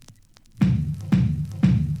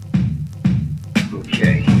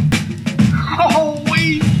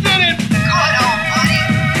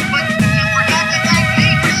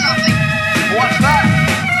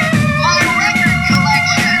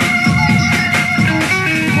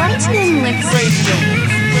Licks Radio.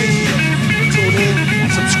 Tune in,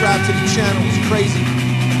 subscribe to the channel. It's crazy.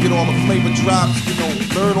 Get all the flavor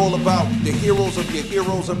drops. Learn all about the heroes of your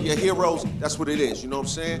heroes of your heroes. That's what it is. You know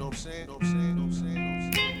what I'm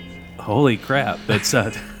saying? Holy crap! That's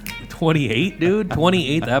 28, dude.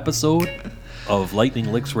 28th episode of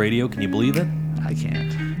Lightning Licks Radio. Can you believe it? I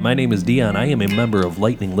can't. My name is Dion. I am a member of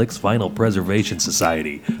Lightning Licks Vinyl Preservation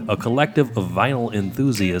Society, a collective of vinyl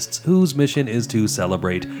enthusiasts whose mission is to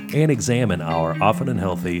celebrate and examine our often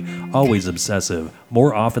unhealthy, always obsessive,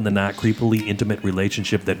 more often than not creepily intimate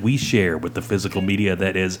relationship that we share with the physical media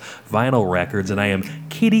that is vinyl records. And I am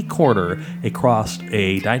kitty corner across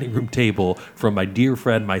a dining room table from my dear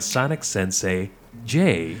friend, my sonic sensei,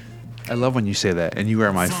 Jay. I love when you say that, and you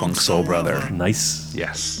are my funk soul brother. Nice.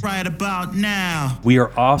 Yes. Right about now. We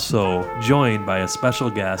are also joined by a special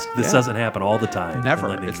guest. This doesn't happen all the time.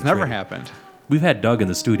 Never. It's never happened. We've had Doug in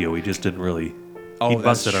the studio. We just didn't really. He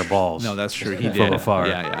busted our balls. No, that's true. He did. From afar.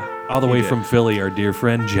 Yeah. All the way from Philly, our dear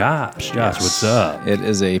friend Josh. Josh, what's up? It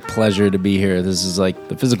is a pleasure to be here. This is like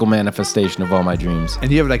the physical manifestation of all my dreams.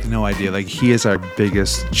 And you have like no idea. Like he is our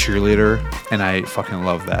biggest cheerleader, and I fucking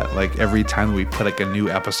love that. Like every time we put like a new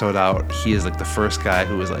episode out, he is like the first guy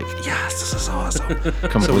who was like, "Yes, this is awesome."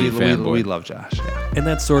 Complete fanboy. We love Josh. Yeah. And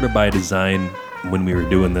that's sort of by design. When we were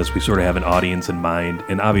doing this, we sort of have an audience in mind,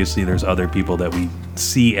 and obviously there's other people that we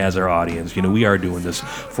see as our audience. We are doing this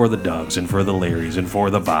for the Dougs and for the Larrys and for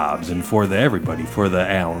the Bobs and for the everybody, for the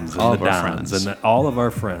Allens and all the of our Dons friends. and all of our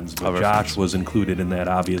friends. But All of our Josh friends. was included in that,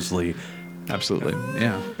 obviously. Absolutely.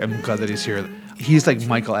 Yeah. I'm glad that he's here. He's like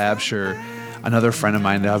Michael Absher, another friend of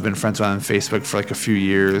mine that I've been friends with on Facebook for like a few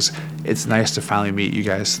years. It's nice to finally meet you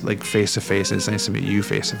guys like face to face, and it's nice to meet you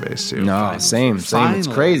face to face too. No, same. It's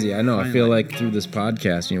Finally. crazy. I know. I feel Finally. like through this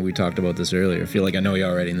podcast, we talked about this earlier. I feel like I know you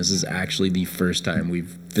already, and this is actually the first time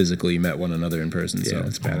we've physically met one another in person. So Yeah,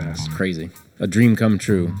 it's badass. It's crazy. A dream come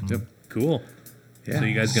true. Yep. Cool. Yeah. So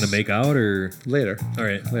you guys going to make out or? Later. All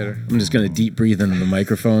right. Later. I'm just going to deep breathe into the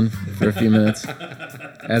microphone for a few minutes,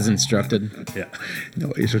 as instructed. Yeah.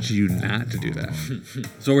 No, it's what you do not to do that.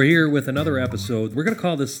 So we're here with another episode. We're going to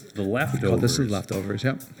call this The Leftovers. This is leftovers.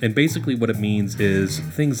 Yep. And basically what it means is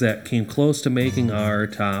things that came close to making our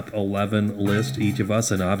top 11 list, each of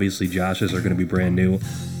us, and obviously Josh's are going to be brand new,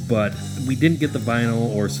 but we didn't get the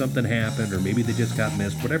vinyl or something happened or maybe they just got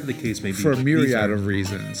missed, whatever the case may be. For a These myriad are- of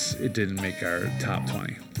reasons, it didn't make our top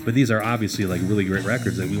 20. But these are obviously like really great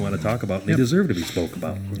records that we want to talk about and they deserve to be spoke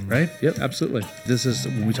about, right? Yep, absolutely. This is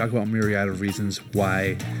when we talk about myriad of reasons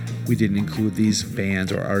why we didn't include these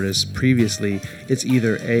bands or artists previously. It's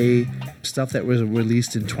either A, stuff that was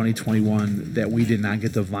released in 2021 that we did not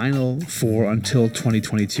get the vinyl for until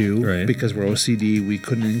 2022 Right. because we're OCD, we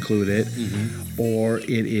couldn't include it, or it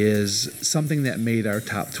is something that made our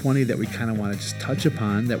top 20 that we kind of want to just touch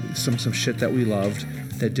upon, that some shit that we loved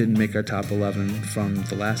that didn't make our top 11 from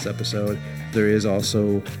the last episode. There is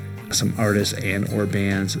also some artists and or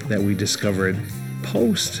bands that we discovered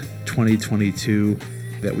post 2022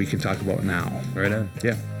 that we can talk about now. Right on.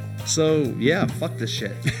 Yeah. So yeah, fuck this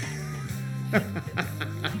shit. All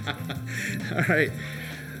right.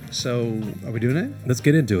 So are we doing it? Let's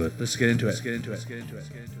get into it. Let's get into it.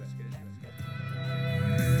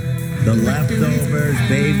 The leftovers,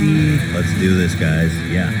 baby. Let's do this, guys.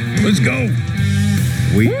 Yeah. Let's go.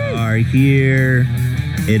 We are here.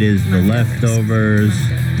 It is the leftovers.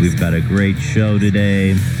 We've got a great show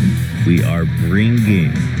today. We are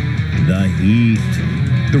bringing the heat.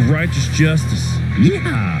 The righteous justice.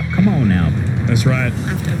 Yeah. Come on now. That's right.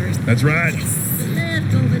 Leftovers. That's right. The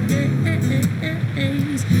leftover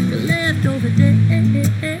days. The leftover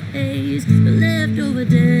days. The leftover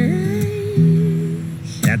days.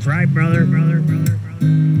 That's right, brother.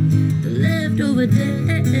 The leftover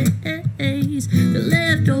days. The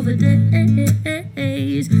leftover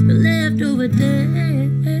days. The leftover days.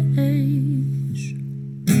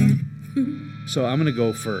 So I'm going to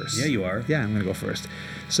go first. Yeah, you are. Yeah, I'm going to go first.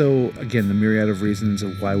 So again, the myriad of reasons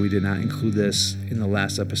of why we did not include this in the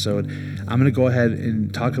last episode. I'm going to go ahead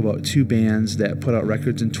and talk about two bands that put out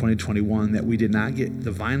records in 2021 that we did not get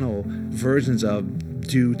the vinyl versions of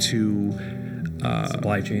due to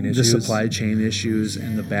Supply chain the issues. supply chain issues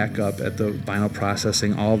and the backup at the vinyl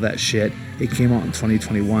processing, all that shit. It came out in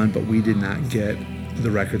 2021, but we did not get the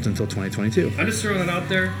records until 2022. I'm just throwing it out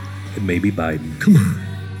there. It may be Biden. Come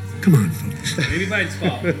on, folks. Maybe Biden's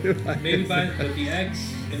fault. Maybe Biden with the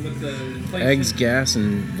eggs and with the inflation. Eggs, gas,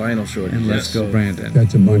 and vinyl shortages. And let's go, Brandon.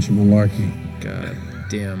 That's a bunch of malarkey. God.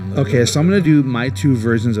 Damn. Okay, so I'm going to do my two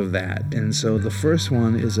versions of that. And so the first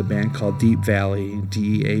one is a band called Deep Valley,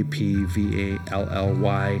 DeapVally.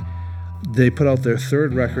 They put out their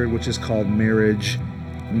third record, which is called Marriage.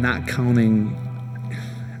 not counting.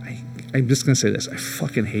 I'm just gonna say this. I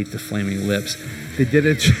fucking hate the Flaming Lips. They did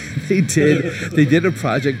it. They did a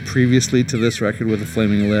project previously to this record with the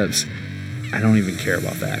Flaming Lips. I don't even care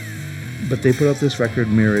about that. But they put out this record,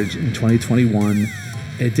 Marriage, in 2021.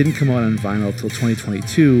 It didn't come out on vinyl till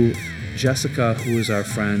 2022. Jessica, who is our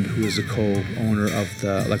friend, who is the co-owner of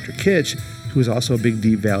the Electric Kitsch, who is also a big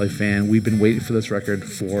Deep Valley fan, we've been waiting for this record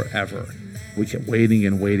forever. We kept waiting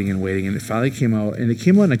and waiting and waiting, and it finally came out, and it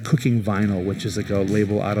came out on a Cooking Vinyl, which is like a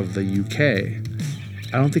label out of the UK.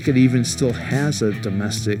 I don't think it even still has a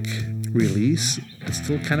domestic release. It's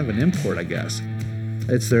still kind of an import, I guess.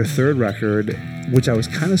 It's their third record, which I was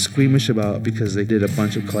kind of squeamish about because they did a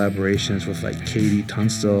bunch of collaborations with like Katie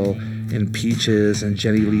Tunstall and Peaches and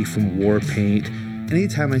Jenny Lee from Warpaint.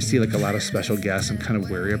 Anytime I see like a lot of special guests, I'm kind of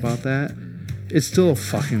wary about that. It's still a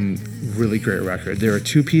fucking really great record. They're a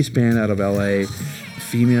two-piece band out of LA,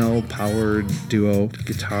 female-powered duo,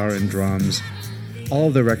 guitar and drums. All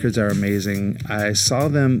of the records are amazing. I saw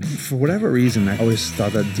them, for whatever reason, I always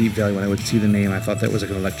thought that Deep Valley, when I would see the name, I thought that was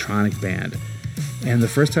like an electronic band. And the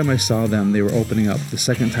first time I saw them, they were opening up. The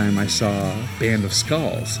second time I saw Band of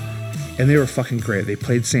Skulls. And they were fucking great. They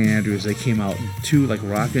played St. Andrews. They came out, two like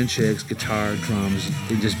rockin' chicks, guitar, drums.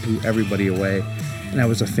 They just blew everybody away. And I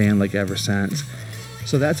was a fan like ever since.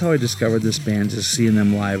 So that's how I discovered this band, just seeing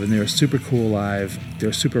them live. And they were super cool live. They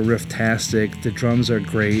were super riff-tastic. The drums are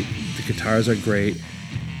great. The guitars are great.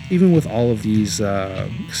 Even with all of these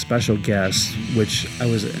special guests, which I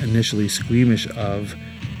was initially squeamish of,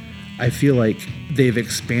 I feel like they've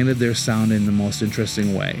expanded their sound in the most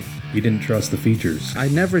interesting way. You didn't trust the features. I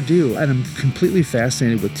never do, and I'm completely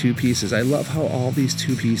fascinated with two pieces. I love how all these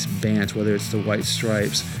two-piece bands, whether it's the White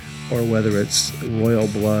Stripes, or whether it's Royal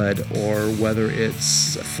Blood, or whether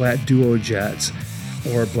it's Flat Duo Jets,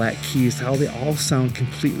 or Black Keys, how they all sound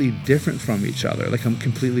completely different from each other. Like, I'm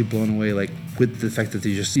completely blown away, like, with the fact that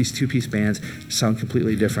these two-piece bands sound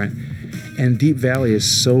completely different. And Deep Valley is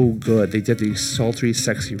so good. They did these sultry,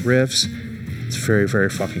 sexy riffs. It's very, very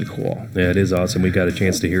fucking cool. Yeah, it is awesome. We got a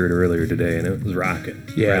chance to hear it earlier today, and it was rocking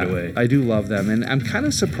right away. I do love them, and I'm kind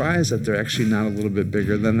of surprised that they're actually not a little bit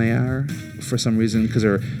bigger than they are for some reason, because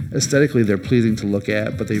aesthetically they're pleasing to look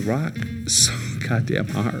at, but they rock so goddamn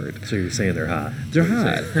hard. So you're saying they're hot? They're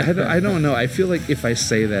hot. I don't know. I feel like if I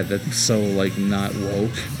say that, that's so like not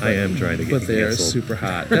woke. I am trying to get But they are canceled. super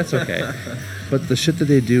hot. That's okay. But the shit that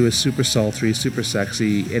they do is super sultry, super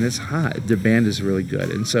sexy, and it's hot. Their band is really good,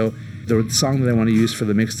 and so the song that I want to use for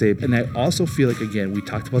the mixtape, and I also feel like, again, we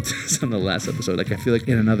talked about this on the last episode, like I feel like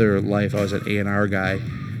in another life I was an A&R guy,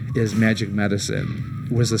 is Magic Medicine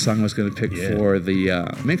was the song I was going to pick for the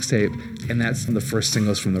mixtape, and that's the first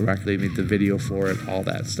singles from the record. They made the video for it, all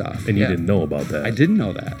that stuff. And you didn't know about that. I didn't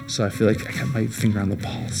know that, so I feel like I got my finger on the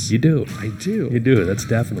pulse. You do. I do. You do. That's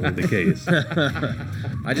definitely the case.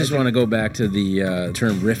 I just want to go back to the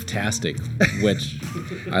term riff-tastic, which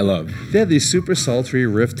I love. They have these super sultry,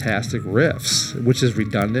 riff-tastic riffs, which is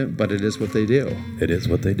redundant, but it is what they do. It is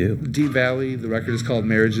what they do. Deep Valley, the record is called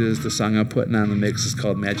Marriages. The song I'm putting on the mix is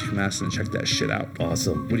called Magic Medicine. Check that shit out. Awesome.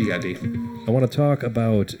 What do you got, D? I want to talk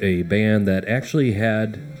about a band that actually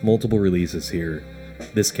had multiple releases here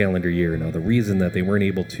this calendar year. Now, the reason that they weren't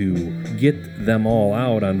able to get them all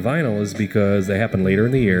out on vinyl is because they happened later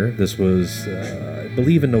in the year. This was, I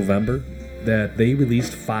believe, in November, that they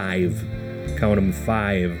released 5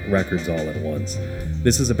 records all at once.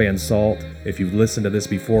 This is a band, Salt. If you've listened to this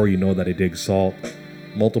before, you know that I dig Salt.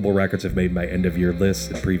 Multiple records have made my end-of-year lists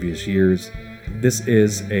in previous years. This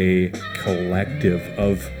is a collective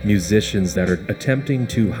of musicians that are attempting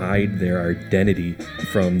to hide their identity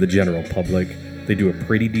from the general public. They do a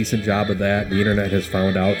pretty decent job of that. The internet has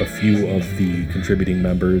found out a few of the contributing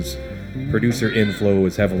members. Producer Inflow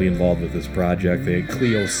is heavily involved with this project.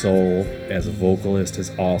 Cleo Soul, as a vocalist,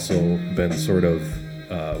 has also been sort of,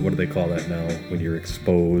 what do they call that now? When you're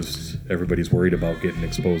exposed, everybody's worried about getting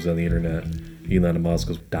exposed on the internet. Elon Musk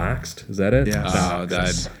was doxxed. Is that it? Yeah.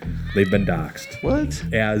 They've been doxxed. What?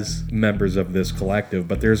 As members of this collective,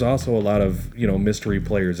 but there's also a lot of, mystery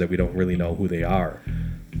players that we don't really know who they are.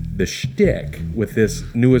 The shtick with this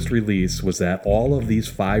newest release was that all of these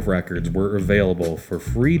 5 records were available for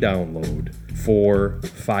free download for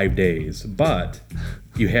 5 days, but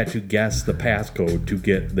you had to guess the passcode to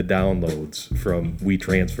get the downloads from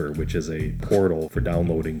WeTransfer, which is a portal for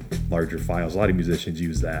downloading larger files. A lot of musicians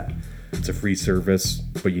use that. It's a free service,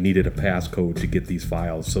 but you needed a passcode to get these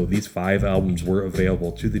files. So these 5 albums were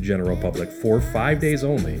available to the general public for 5 days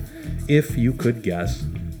only, if you could guess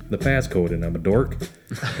the passcode. And I'm a dork,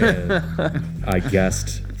 and I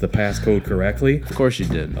guessed the passcode correctly. Of course you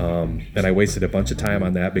did. And I wasted a bunch of time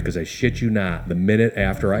on that because I shit you not, the minute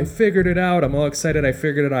after I figured it out, I'm all excited I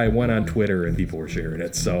figured it out, I went on Twitter and people were sharing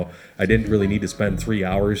it. So I didn't really need to spend 3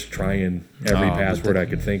 hours trying every password I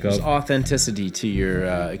could think There's of. authenticity to your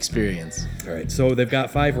experience. All right, so they've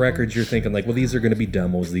got 5 records. You're thinking like, well, these are going to be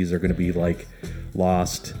demos. These are going to be like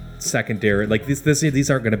lost, secondary. Like these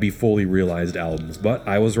aren't going to be fully realized albums. But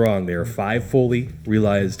I was wrong. There are 5 fully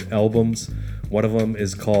realized albums. One of them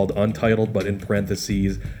is called Untitled, but in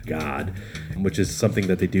parentheses, God, which is something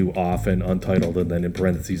that they do often, Untitled, and then in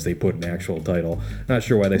parentheses they put an actual title. Not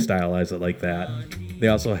sure why they stylize it like that. They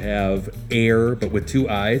also have Air, but with 2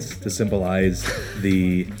 I's to symbolize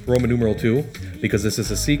the Roman numeral 2, because this is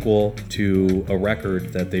a sequel to a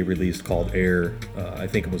record that they released called Air. I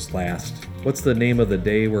think it was last. What's the name of the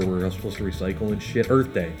day where we're supposed to recycle and shit?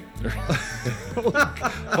 Earth Day.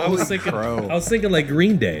 I was thinking like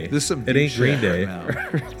Green Day. This is some it deep ain't Green shit Day.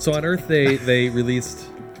 right So on Earth Day, they released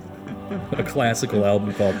a classical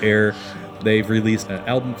album called Air. They've released an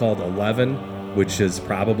album called 11, which is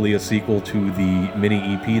probably a sequel to the mini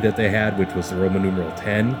EP that they had, which was the Roman numeral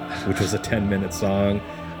 10, which was a 10-minute song.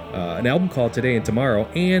 An album called Today and Tomorrow,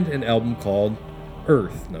 and an album called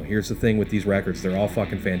Earth. Now, here's the thing with these records. They're all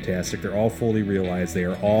fucking fantastic. They're all fully realized. They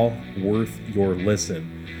are all worth your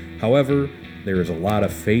listen. However, there is a lot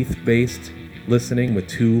of faith-based listening with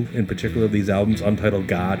 2 in particular of these albums. Untitled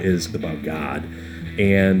God is about God,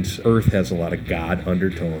 and Earth has a lot of God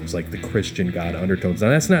undertones, like the Christian God undertones. Now,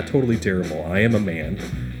 that's not totally terrible. I am a man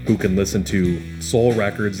who can listen to soul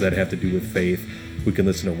records that have to do with faith, who can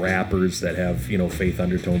listen to rappers that have, faith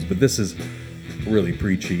undertones, but this is really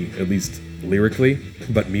preachy, at least lyrically.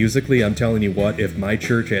 But musically, I'm telling you what, if my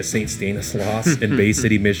church at St. Stanislaus in Bay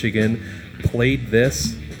City, Michigan played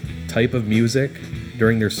this type of music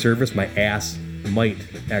during their service, my ass might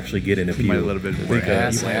actually get in a pew. Might a little bit more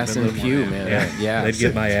Because- Ass in pew, man. Yeah. They'd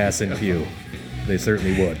get my ass in pew. They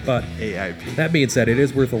certainly would. But AIP. that being said, it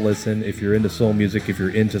is worth a listen if you're into soul music, if you're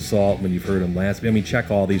into Salt, when you've heard them last. I mean, check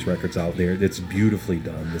all these records out there. It's beautifully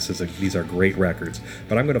done. These are great records.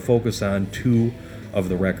 But I'm going to focus on 2 of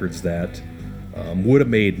the records that would have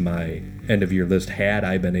made my end-of-year list had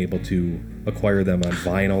I been able to acquire them on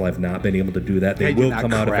vinyl. I've not been able to do that. They I did will not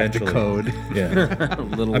come out crack the eventually. code. Yeah. A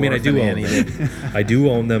little I mean, I do orphan own Annie. them. I do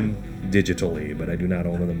own them digitally, but I do not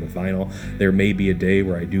own them in vinyl. There may be a day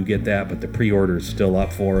where I do get that, but the pre-order is still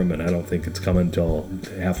up for them, and I don't think it's coming until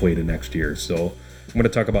halfway to next year. So I'm going to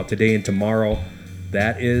talk about Today and Tomorrow.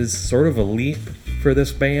 That is sort of a leap for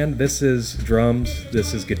this band. This is drums,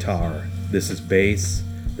 this is guitar, this is bass,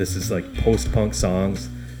 this is like post-punk songs,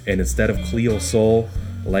 and instead of Cleo Soul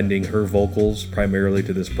lending her vocals primarily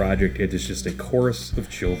to this project, it is just a chorus of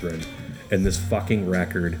children. And this fucking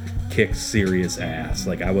record kicks serious ass.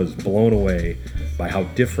 Like, I was blown away by how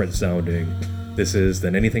different sounding this is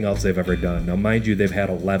than anything else they've ever done. Now, mind you, they've had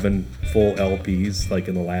 11 full LPs, like,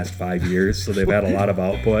 in the last 5 years, so they've had a lot of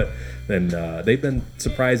output. And they've been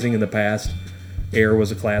surprising in the past. Air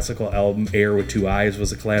was a classical album. Air with 2 Eyes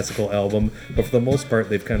was a classical album. But for the most part,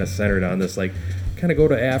 they've kind of centered on this, like, kind of go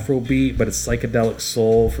to Afrobeat, but it's psychedelic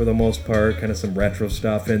soul for the most part, kind of some retro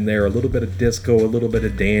stuff in there, a little bit of disco, a little bit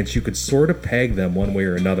of dance. You could sort of peg them one way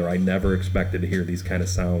or another. I never expected to hear these kind of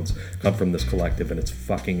sounds come from this collective, and it's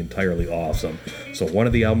fucking entirely awesome. So one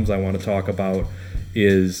of the albums I want to talk about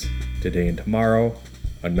is Today and Tomorrow.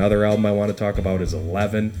 Another album I want to talk about is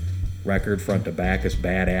 11. Record front to back is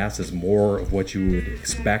badass, is more of what you would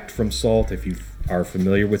expect from Salt if you are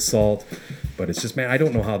familiar with Salt. But it's just, man, I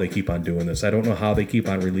don't know how they keep on doing this. I don't know how they keep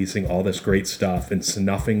on releasing all this great stuff and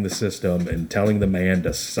snuffing the system and telling the man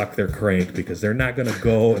to suck their crank, because they're not going to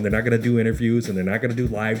go and they're not going to do interviews and they're not going to do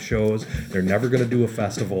live shows. They're never going to do a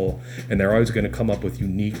festival, and they're always going to come up with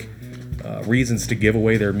unique reasons to give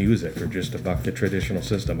away their music or just to buck the traditional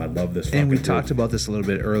system. I love this. And we fucking talked group. about this a little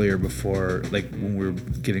bit earlier before, like when we were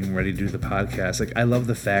getting ready to do the podcast. Like, I love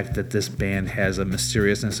the fact that this band has a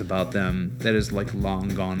mysteriousness about them that is like long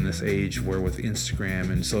gone in this age, where with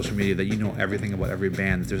Instagram and social media that you know everything about every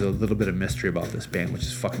band. There's a little bit of mystery about this band, which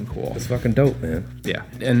is fucking cool. It's fucking dope, man. Yeah.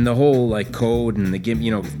 And the whole like code and the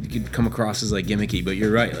you could come across as like gimmicky, but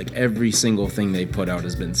you're right. Like every single thing they put out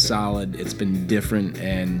has been solid. It's been different,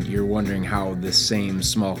 and you're wondering wondering how this same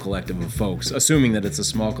small collective of folks, assuming that it's a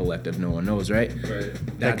small collective, no one knows, right?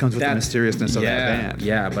 That comes with the mysteriousness of that band.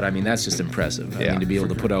 Yeah, but I mean, that's just impressive. I Yeah, mean, to be able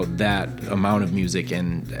to put out that amount of music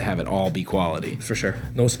and have it all be quality. For sure.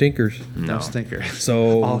 No stinkers. No stinker.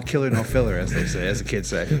 So All killer, no filler, as they say, as the kids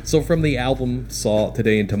say. So from the album Salt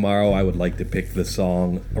Today and Tomorrow, I would like to pick the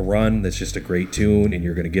song A Run. That's just a great tune, and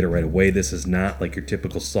you're going to get it right away. This is not like your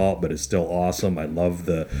typical Salt, but it's still awesome. I love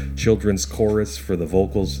the children's chorus for the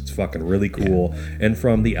vocals. It's fucking really cool. And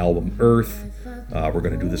from the album Earth, we're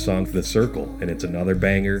going to do the song The Circle, and it's another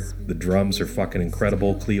banger. The drums are fucking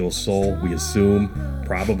incredible. Cleo Sol, we assume,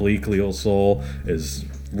 probably Cleo Sol is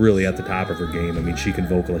really at the top of her game. I mean, she can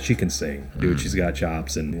vocalize, she can sing. Dude, she's got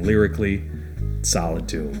chops, and lyrically, solid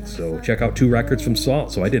tune. So check out 2 records from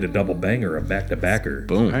Salt. So I did a double banger, a back-to-backer.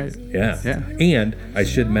 Boom. All right. Yeah. Yeah. And I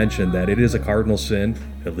should mention that it is a cardinal sin,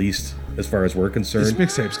 at least as far as we're These concerned,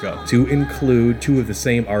 mixtapes go. to include 2 of the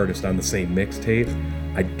same artists on the same mixtape.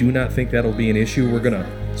 I do not think that'll be an issue. We're going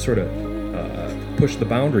to sort of push the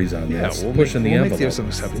boundaries on this, pushing the envelope. Make some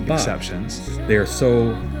But exceptions. they are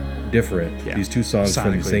so different. Yeah. These 2 songs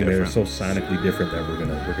from the Sonically same, they're different. so sonically different that we're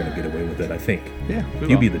gonna get away with it, I think. Yeah. we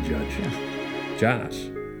You will. be the judge. Josh.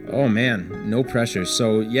 Oh man, no pressure.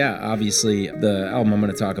 So yeah, obviously the album I'm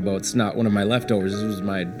going to talk about, it's not one of my leftovers. This was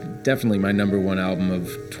definitely my number 1 album of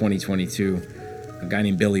 2022. A guy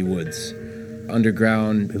named Billy Woods,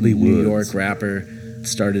 underground Billy New Woods. York rapper,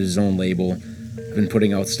 started his own label. Been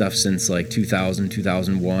putting out stuff since like 2000,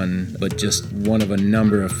 2001, but just one of a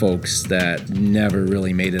number of folks that never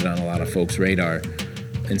really made it on a lot of folks' radar.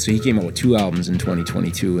 And so he came out with 2 albums in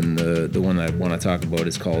 2022, and the one I want to talk about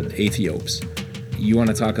is called Aethiopes. You want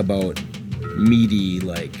to talk about meaty,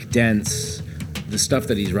 like dense, the stuff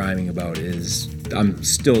that he's rhyming about is, I'm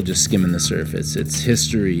still just skimming the surface. It's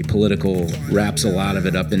history, political, wraps a lot of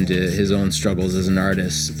it up into his own struggles as an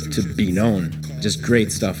artist to be known. Just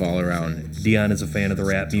great stuff all around. Dion is a fan of the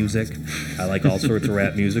rap music. I like all sorts of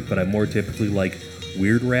rap music, but I more typically like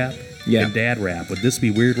weird rap Yeah. and dad rap. Would this be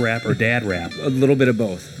weird rap or dad rap? A little bit of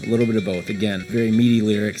both. A little bit of both. Again, very meaty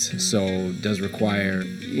lyrics, so does require,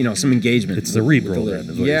 some engagement. It's cerebral with the then,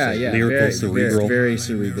 is what yeah, you're saying. yeah. Lyrical, very, cerebral. Very, very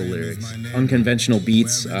cerebral lyrics. Unconventional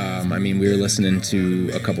beats. We were listening to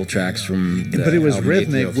a couple tracks from the But it was album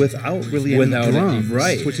rhythmic Aethiopes. without really Without any it, drums,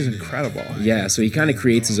 right. which is incredible. Yeah, so he kind of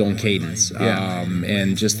creates his own cadence, Yeah.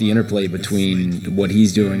 and just the interplay between what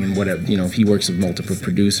he's doing and what he works with multiple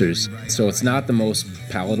producers. So it's not the most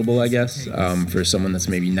palatable, I guess, for someone that's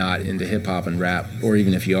maybe not into hip hop and rap, or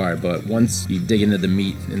even if you are. But once you dig into the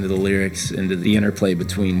meat, into the lyrics, into the interplay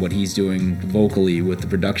between what he's doing vocally with the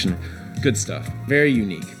production. Good stuff. Very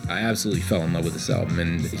unique. I absolutely fell in love with this album,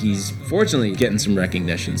 and he's fortunately getting some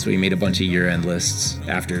recognition. So he made a bunch of year-end lists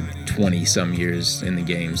after 20-some years in the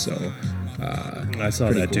game. So I saw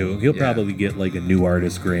pretty that cool. too. He'll Yeah. probably get like a new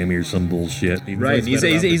artist Grammy or some bullshit. Right,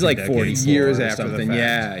 he's like 40 Years or after something. the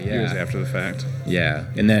fact. Yeah. Years after the fact. Yeah,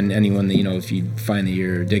 and then anyone that, if you find that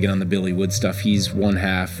you're digging on the Billy Wood stuff, he's one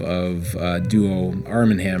half of duo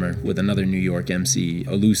Arm & Hammer with another New York MC,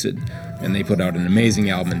 Elucid, and they put out an amazing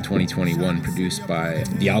album in 2021 produced by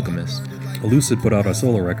The Alchemist. Elucid put out a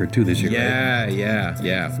solo record too this year. Right?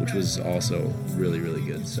 Yeah, which was also really, really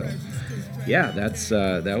good. So, yeah,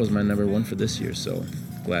 that was my number 1 for this year. So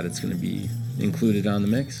glad it's going to be included on the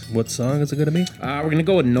mix. What song is it going to be? We're going to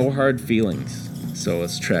go with No Hard Feelings. So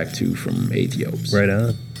it's track 2 from Aethiopes. Right on.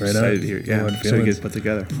 Right Excited on. to hear it. No Yeah, Hard so we Feelings. get put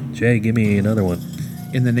together. Jay, give me another one.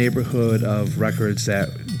 In the neighborhood of records that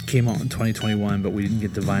came out in 2021, but we didn't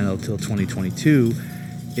get the vinyl till 2022,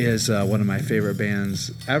 is one of my favorite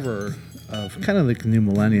bands ever of kind of like the new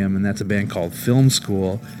millennium, and that's a band called Film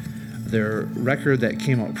School. Their record that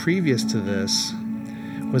came out previous to this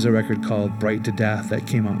was a record called Bright to Death that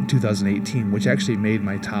came out in 2018, which actually made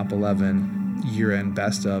my top 11 year-end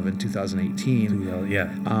best of in 2018.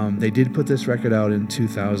 Yeah. They did put this record out in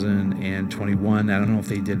 2021. I don't know if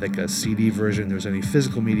they did like a CD version. There was any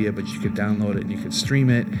physical media, but you could download it and you could stream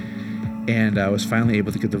it. And I was finally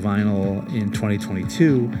able to get the vinyl in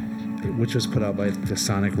 2022, which was put out by the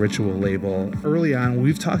Sonic Ritual label. Early on,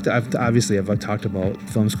 I've talked about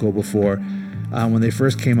Film School before. When they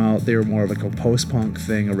first came out, they were more of like a post-punk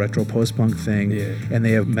thing, a retro post-punk thing, and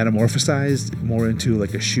they have metamorphosized more into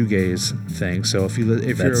like a shoegaze thing. So if you're like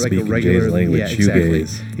a speaking regular, Jay's language, yeah, exactly.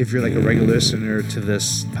 shoegaze. If you're like a regular listener to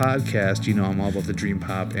this podcast, I'm all about the dream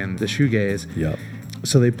pop and the shoegaze. Yep.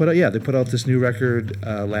 So they put out this new record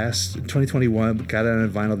last 2021, got it on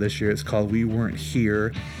vinyl this year. It's called We Weren't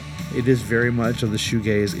Here. It is very much of the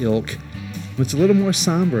shoegaze ilk. It's a little more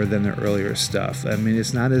somber than their earlier stuff. I mean,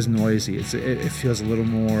 it's not as noisy. It feels a little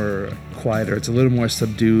more quieter. It's a little more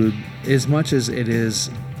subdued. As much as it is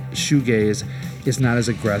shoegaze is not as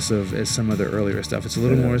aggressive as some of their earlier stuff. It's a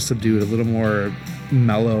little more subdued, a little more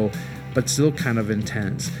mellow, but still kind of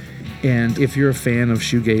intense. And if you're a fan of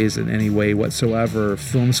shoegaze in any way whatsoever,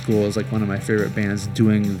 Film School is like one of my favorite bands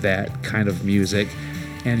doing that kind of music,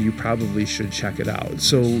 and you probably should check it out.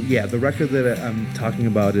 So yeah, the record that I'm talking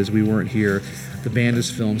about is We Weren't Here. The band is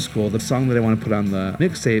Film School. The song that I want to put on the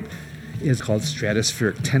mixtape is called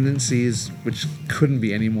Stratospheric Tendencies, which couldn't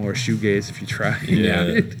be any more shoegaze if you try.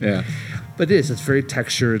 Yeah. But it is. It's very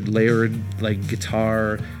textured, layered, like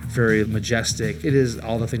guitar, very majestic. It is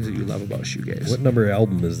all the things that you love about shoegaze. What number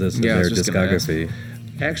album is this in Yeah, I their was just gonna discography?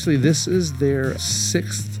 Actually, this is their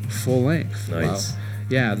 6th full length. Nice. Wow.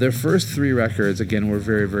 Yeah, their first 3 records, again, were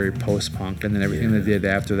very, very post-punk, and then everything they did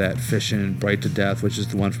after that, Fishin', Bright to Death, which is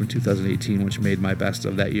the one from 2018, which made my best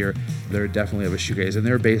of that year, they're definitely of a shoegaze, and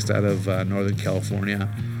they're based out of Northern California.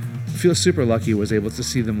 I feel super lucky, was able to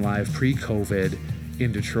see them live pre-COVID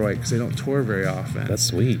in Detroit, because they don't tour very often. That's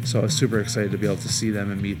sweet. So I was super excited to be able to see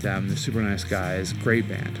them and meet them. They're super nice guys, great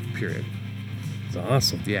band, period. It's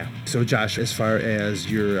awesome. Yeah. So Josh, as far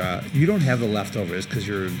as your, you don't have the leftovers because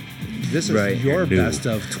this is Right. your New. best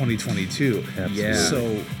of 2022. Absolutely. Yeah.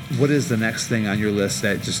 So what is the next thing on your list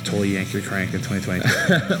that just totally yanked your crank in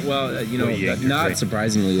 2022? Well, yeah, you're not great.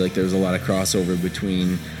 surprisingly, like there was a lot of crossover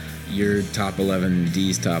between your top 11,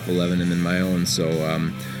 Dee's top 11, and then my own. So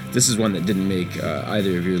this is one that didn't make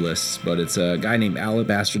either of your lists, but it's a guy named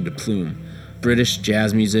Alabaster de Plume, British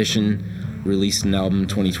jazz musician, released an album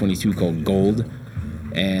 2022 called Gold,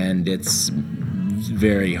 and it's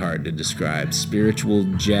very hard to describe. Spiritual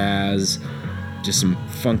jazz, just some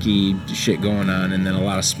funky shit going on, and then a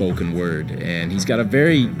lot of spoken word. And he's got a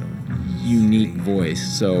very unique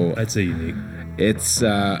voice. So I'd say unique. it's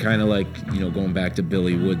kind of like, going back to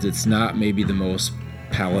Billy Woods. It's not maybe the most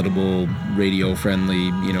palatable, radio friendly,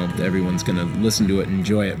 everyone's gonna listen to it and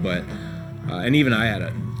enjoy it, but and even I had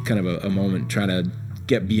a kind of a moment trying to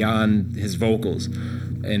get beyond his vocals,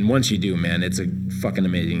 and once you do, man, it's a fucking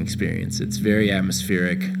amazing experience. It's very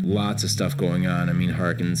atmospheric, lots of stuff going on. I mean,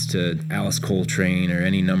 harkens to Alice Coltrane or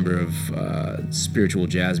any number of spiritual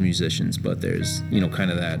jazz musicians, but there's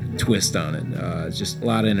kind of that twist on it. Just a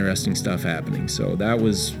lot of interesting stuff happening. So that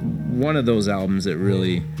was one of those albums that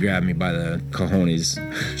really grabbed me by the cojones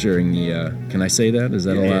during the can I say that? Is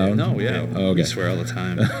that allowed? No, yeah. Oh, okay. We swear all the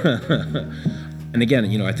time. And again,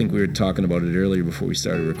 I think we were talking about it earlier before we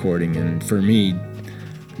started recording, and for me,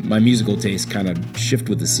 my musical taste kind of shift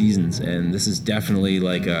with the seasons, and this is definitely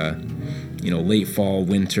like a late fall,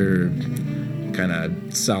 winter kind of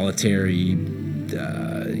solitary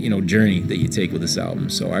journey that you take with this album.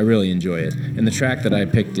 So I really enjoy it. And the track that I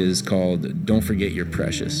picked is called Don't Forget You're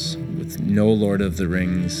Precious, with no Lord of the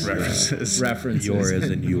Rings references. You're as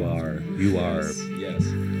in you are. You are. Yes.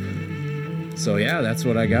 So yeah, that's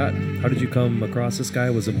what I got. How did you come across this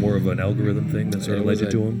guy? Was it more of an algorithm thing that sort of led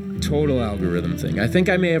you to him? Total algorithm thing. I think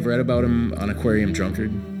I may have read about him on Aquarium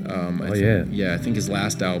Drunkard. Yeah, I think his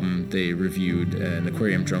last album they reviewed, and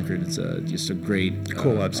Aquarium Drunkard. It's just a great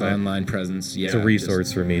Cool website. online presence. Yeah, It's a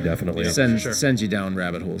resource for me, definitely. Sends you down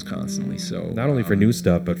rabbit holes constantly. So Not only for new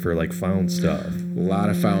stuff, but for like found stuff. a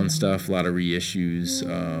lot of found stuff, a lot of reissues.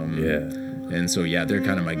 Yeah. And so, yeah, they're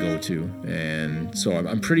kind of my go-to. And so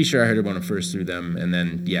I'm pretty sure I heard about them first through them. And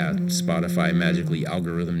then, yeah, Spotify magically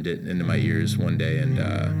algorithmed it into my ears one day. And,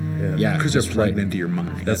 yeah. Because they're just plugged right- into your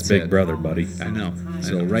mind. That's That's Big it. Brother, buddy. I know.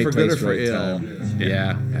 So right for good place, or for right ill. time.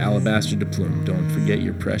 Yeah, Alabaster de Plume. Don't forget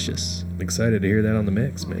you're precious. I'm excited to hear that on the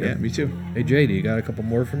mix, man. Yeah, me too. Hey, Jay, do you got a couple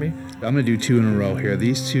more for me? I'm going to do 2 in a row here.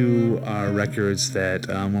 These 2 are records that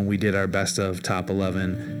when we did our best of top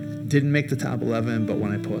 11, didn't make the top 11, but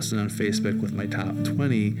when I posted on Facebook with my top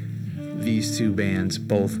 20, these 2 bands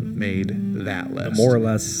both made that list. More or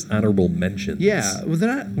less honorable mentions. Yeah, well,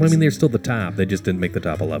 they're not. Well, I mean, they're still the top. They just didn't make the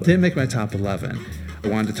top 11. Didn't make my top 11. I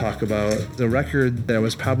wanted to talk about the record that I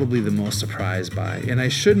was probably the most surprised by, and I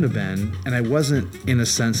shouldn't have been, and I wasn't in a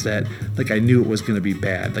sense that like I knew it was going to be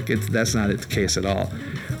bad. Like that's not the case at all.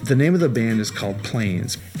 The name of the band is called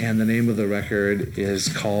Planes, and the name of the record is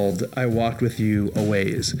called I Walked With You A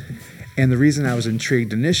Ways. And the reason I was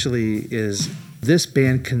intrigued initially is this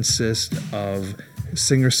band consists of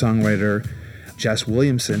singer-songwriter Jess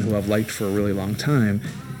Williamson, who I've liked for a really long time.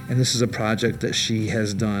 And this is a project that she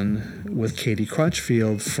has done with Katie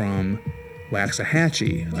Crutchfield from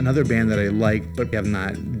Waxahachie, another band that I like but have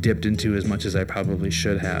not dipped into as much as I probably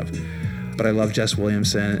should have. But I love Jess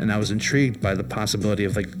Williamson, and I was intrigued by the possibility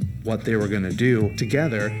of like what they were going to do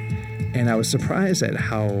together. And I was surprised at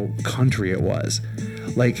how country it was.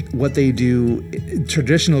 Like what they do,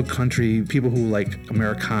 traditional country, people who like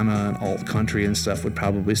Americana and alt country and stuff would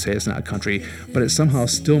probably say it's not country, but it's somehow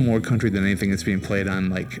still more country than anything that's being played on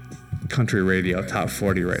like country radio, top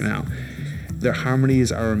 40 right now. Their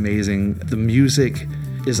harmonies are amazing. The music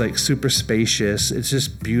is like super spacious. It's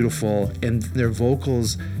just beautiful. And their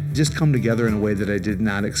vocals just come together in a way that I did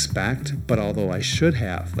not expect, but although I should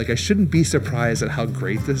have. Like I shouldn't be surprised at how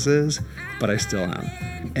great this is, but I still am.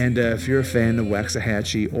 And if you're a fan of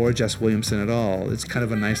Waxahachie or Jess Williamson at all, it's kind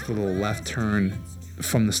of a nice little left turn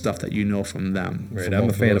from the stuff that you know from them. Right, I'm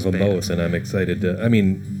a fan of them both, and I'm excited to. I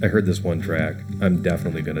mean, I heard this one track. I'm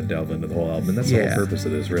definitely going to delve into the whole album, and that's the whole purpose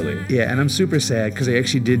of this, really. Yeah, and I'm super sad because they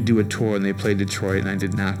actually did do a tour and they played Detroit, and I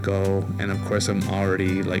did not go. And of course, I'm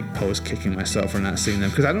already like post kicking myself for not seeing them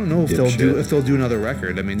because I don't know if they'll do another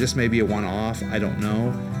record. I mean, this may be a one-off. I don't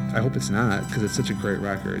know. I hope it's not because it's such a great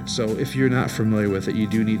record. So if you're not familiar with it, you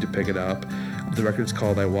do need to pick it up. The record's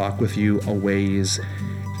called "I Walk with You a Ways."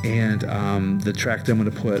 And the track that I'm going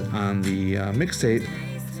to put on the mixtape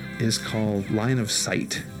is called Line of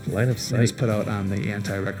Sight. Line of Sight. It's put out on the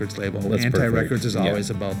Anti Records label. That's Anti Records perfect. is always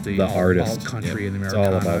about the artist. alt country and It's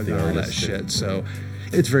Americana all about the and all that artist. shit. So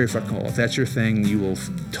it's very fucking cool. If that's your thing, you will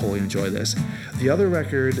totally enjoy this. The other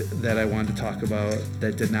record that I wanted to talk about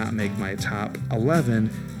that did not make my top 11,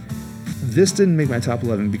 this didn't make my top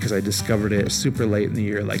 11 because I discovered it super late in the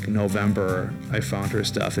year, like November. I found her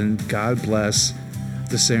stuff, and God bless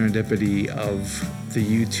the serendipity of the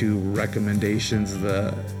YouTube recommendations.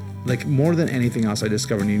 Like more than anything else, I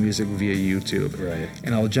discover new music via YouTube. Right.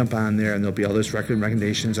 And I'll jump on there and there'll be all those record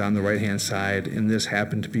recommendations on the right-hand side. And this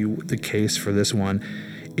happened to be the case for this one.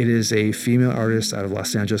 It is a female artist out of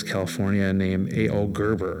Los Angeles, California named A.O.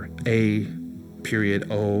 Gerber. A.O.Gerber.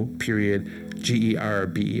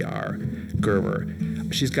 Gerber.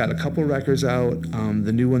 She's got a couple records out.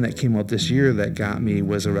 The new one that came out this year that got me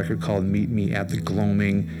was a record called Meet Me at the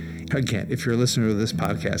Gloaming. Again, if you're a listener to this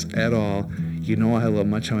podcast at all, you know I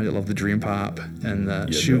love the dream pop and the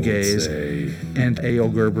shoegaze. And A.O.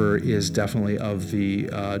 Gerber is definitely of the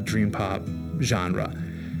dream pop genre.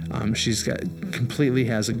 She's completely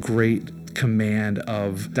has a great command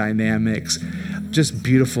of dynamics, just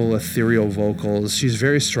beautiful ethereal vocals. She's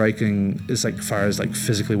very striking as far as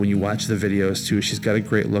physically when you watch the videos too. She's got a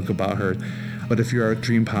great look about her. But if you're a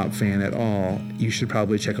dream pop fan at all, you should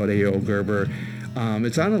probably check out A.O. Gerber.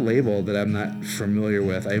 It's on a label that I'm not familiar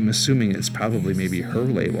with. I'm assuming it's probably maybe her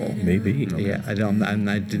label. Maybe. Yeah, I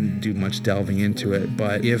didn't do much delving into it.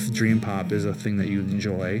 But if dream pop is a thing that you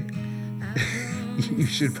enjoy, you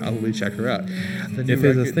should probably check her out. If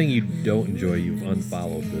it's a thing you don't enjoy, you've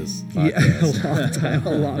unfollowed this podcast. Yeah,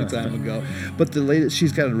 a long time ago. But the latest,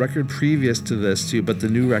 she's got a record previous to this too. But the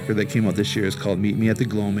new record that came out this year is called "Meet Me at the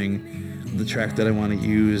Gloaming." The track that I want to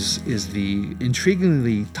use is the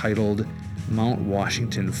intriguingly titled Mount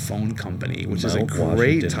Washington Phone Company, which is a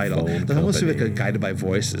great title. It's almost like a Guided by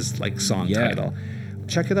Voices song title.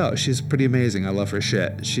 Check it out. She's pretty amazing. I love her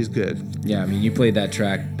shit. She's good. Yeah, I mean, you played that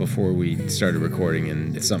track before we started recording,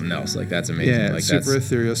 and it's something else. That's amazing. Yeah, super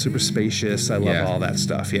ethereal, super spacious. I love all that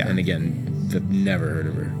stuff. Yeah. And again, I've never heard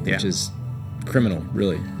of her, which is criminal,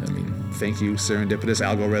 really. I mean, thank you, serendipitous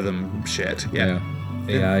algorithm shit. Yeah.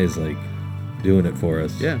 AI is doing it for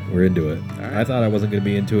us. Yeah. We're into it. Right. I thought I wasn't going to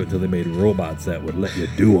be into it until they made robots that would let you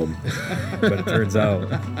do them. But it turns out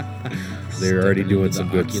they're already doing some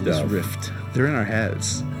good stuff. Rift. They're in our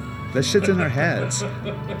heads. That shit's in our heads.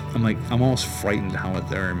 I'm almost frightened how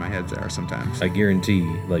they're in my head there sometimes. I guarantee,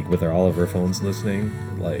 with all of our phones listening,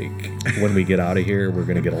 when we get out of here, we're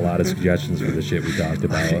going to get a lot of suggestions for the shit we talked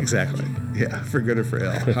about. Exactly. Yeah, for good or for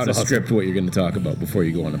ill. How to script what you're going to talk about before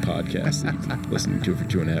you go on a podcast that you've been listening to for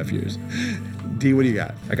 2.5 years. D, what do you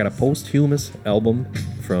got? I got a posthumous album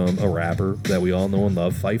from a rapper that we all know and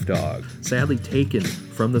love, Phife Dawg. Sadly taken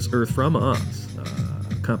from this earth from us.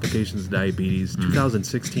 Complications of diabetes.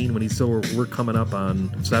 2016, when we're coming up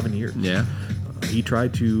on 7 years. Yeah. He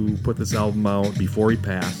tried to put this album out before he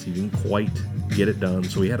passed. He didn't quite get it done,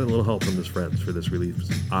 so he had a little help from his friends for this release,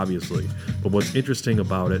 obviously. But what's interesting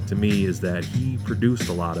about it to me is that he produced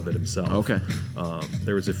a lot of it himself. Okay.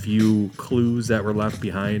 There was a few clues that were left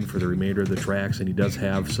behind for the remainder of the tracks, and he does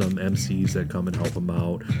have some MCs that come and help him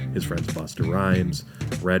out. His friends Busta Rhymes,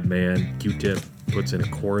 Redman, Q-Tip puts in a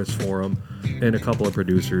chorus for him, and a couple of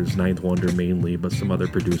producers, Ninth Wonder mainly, but some other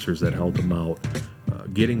producers that helped him out,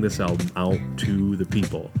 getting this album out to the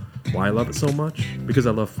people. Why I love it so much? Because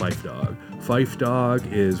I love Phife Dawg. Phife Dawg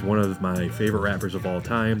is one of my favorite rappers of all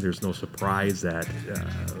time. There's no surprise that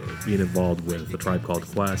being involved with A Tribe Called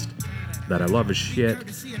Quest, that I love his shit.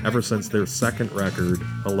 Ever since their second record,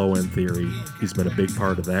 A Low End Theory, he's been a big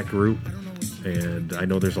part of that group. And I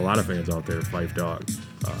know there's a lot of fans out there of Phife Dawg.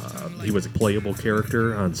 He was a playable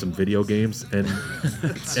character on some video games and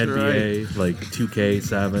NBA, like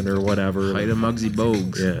 2K7 or whatever. Fight a Muggsy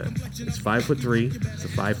Bogues. Yeah. He's 5'3". He's a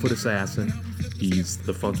 5-foot assassin. He's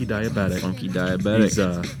the funky diabetic. Funky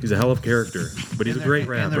diabetic. He's a hell of a character, but he's a great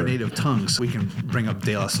rapper. And their native tongues. We can bring up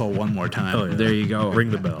De La Soul one more time. Oh, yeah. There you go. Ring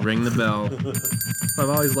the bell. Ring the bell. I've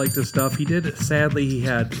always liked his stuff. Sadly, he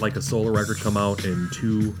had like a solo record come out in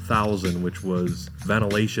 2000, which was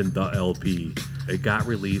Ventilation, the LP. It got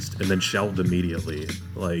released and then shelved immediately.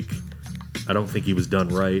 Like, I don't think he was done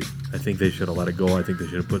right. I think they should have let it go. I think they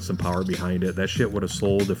should have put some power behind it. That shit would have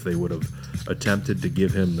sold if they would have attempted to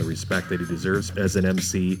give him the respect that he deserves as an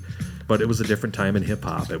MC. But it was a different time in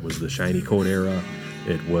hip-hop. It was the Shiny Coat era.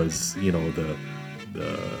 It was, the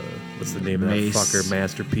what's the name of that Mace. fucker?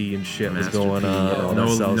 Master P and shit Master was going P, on. yeah. all No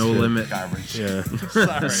that South shit. limit. Garbage. Yeah.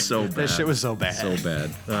 Sorry. So bad. That shit was so bad. So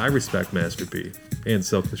bad. I respect Master P and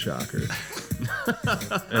Silk the Shocker.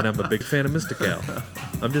 And I'm a big fan of Mystical.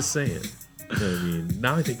 I'm just saying. I mean,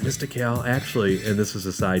 now I think Mystical actually, and this is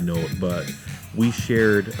a side note, but we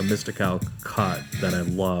shared a Mystical cut that I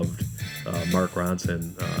loved. Mark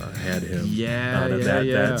Ronson had him. Yeah, on it.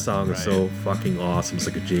 That song was so fucking awesome. It's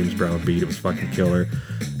like a James Brown beat. It was fucking killer.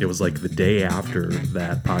 It was like the day after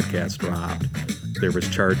that podcast dropped. There was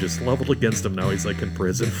charges leveled against him. Now he's like in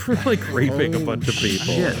prison for like raping a bunch of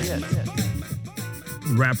people.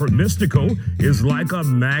 Rapper Mystico is like a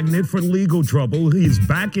magnet for legal trouble. He's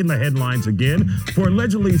back in the headlines again for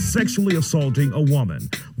allegedly sexually assaulting a woman.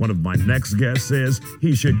 One of my next guests says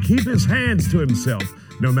he should keep his hands to himself,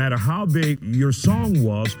 no matter how big your song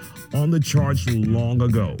was on the charts long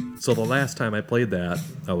ago. So the last time I played that,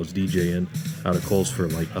 I was DJing out of Coles for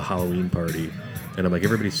like a Halloween party. And I'm like,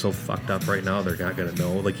 everybody's so fucked up right now, they're not gonna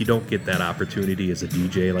know. Like, you don't get that opportunity as a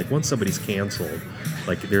DJ. Like, once somebody's canceled,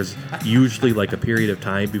 like, there's usually like a period of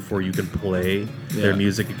time before you can play their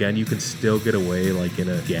music again. You can still get away like in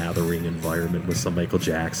a gathering environment with some Michael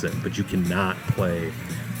Jackson, but you cannot play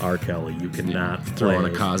R. Kelly. You cannot Throw play on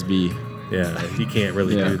a Cosby. Yeah, you can't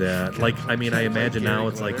really do that. Like, I mean, I imagine now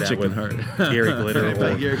it's like that Chicken with Heart. Gary Glitter.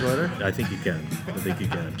 Like Gary Glitter? I think you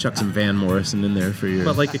can. Chuck some Van Morrison in there for your...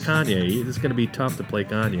 But like a Kanye, it's going to be tough to play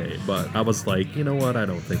Kanye. But I was like, you know what? I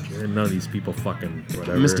don't think none of these people fucking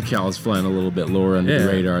whatever. Mr. Cal is flying a little bit lower under the Yeah.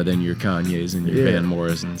 radar than your Kanyes and your Yeah. Van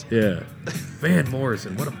Morrisons. Yeah. Van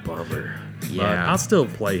Morrison, what a bummer. Yeah. But I'll still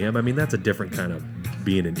play him. I mean, that's a different kind of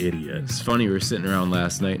being an idiot. It's funny, we were sitting around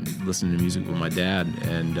last night listening to music with my dad,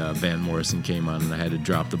 and Van Morrison came on, and I had to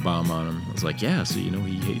drop the bomb on him. I was like, yeah, so he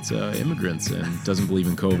hates immigrants and doesn't believe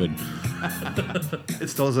in COVID. It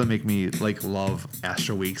still doesn't make me love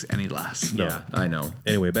Astro Weeks any less. No. Yeah, I know.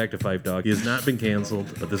 Anyway, back to Phife Dawg. He has not been canceled,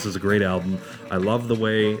 but this is a great album. I love the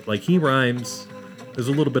way, he rhymes. There's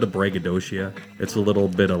a little bit of braggadocio. It's a little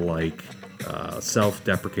bit of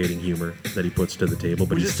self-deprecating humor that he puts to the table,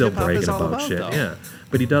 but Which he's is still hip-hop bragging is all about about, shit. though. Yeah,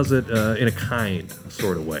 but he does it in a kind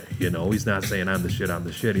sort of way. He's not saying I'm the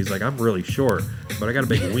shit. He's like, I'm really short, but I got a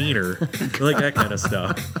big wiener, like that kind of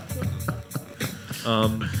stuff.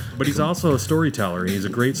 But he's also a storyteller, and he's a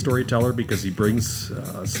great storyteller because he brings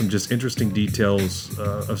some just interesting details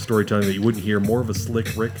of storytelling that you wouldn't hear. More of a Slick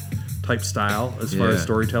Rick type style as far as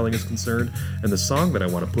storytelling is concerned. And the song that I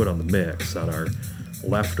want to put on the mix, on our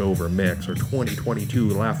leftover mix, or 2022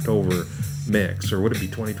 leftover mix, or would it be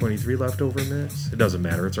 2023 leftover mix? It doesn't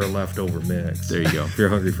matter. It's our leftover mix. There you go. If you're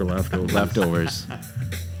hungry for leftovers. Leftovers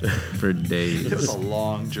for days. It was a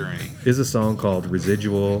long journey. Is a song called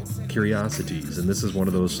Residual Curiosities, and this is one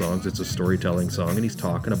of those songs. It's a storytelling song, and he's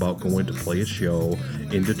talking about going to play a show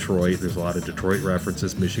in Detroit. There's a lot of Detroit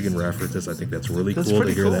references, Michigan references. I think that's really That's cool to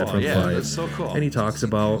pretty hear cool. that from Yeah, Phife. that's so cool. And he talks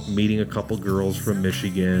about meeting a couple girls from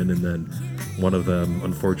Michigan, and then one of them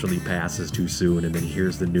unfortunately passes too soon, and then he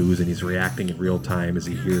hears the news, and he's reacting in real time as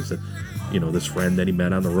he hears that, this friend that he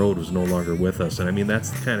met on the road was no longer with us. And I mean, that's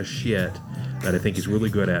the kind of shit that I think he's really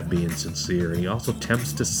good at, being sincere. And he also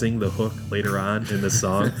attempts to sing the hook later on in the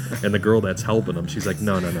song, and the girl that's helping him, she's like,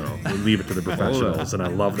 no, we'll leave it to the professionals. And I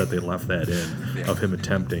love that they left that in, of him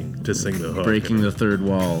attempting to sing the hook. Breaking the third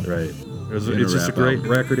wall. Right. It's In a just a rap great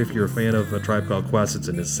album. record if you're a fan of A Tribe Called Quest. It's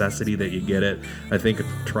a necessity that you get it. I think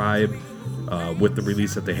Tribe, with the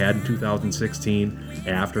release that they had in 2016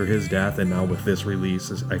 after his death, and now with this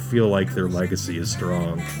release, I feel like their legacy is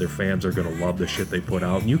strong. Their fans are going to love the shit they put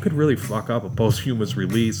out. And you could really fuck up a posthumous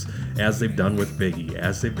release, as they've done with Biggie,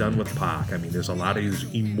 as they've done with Pac. I mean, there's a lot of these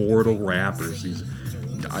immortal rappers, these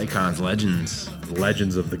icons, legends.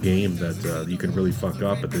 Legends of the game that you can really fuck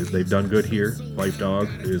up, but they've done good here. Life Dog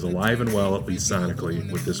is alive and well, at least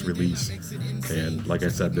sonically, with this release. And like I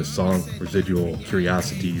said, this song, Residual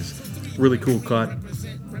Curiosities, really cool cut.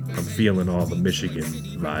 I'm feeling all the Michigan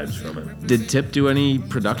vibes from it. Did Tip do any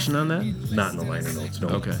production on that? Not in the liner notes, no.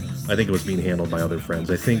 Okay. I think it was being handled by other friends.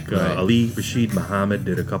 I think Right. Ali Rashid Muhammad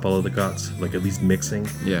did a couple of the cuts, like at least mixing.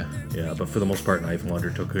 Yeah. Yeah, but for the most part, Knife Wonder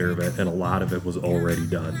took care of it, and a lot of it was already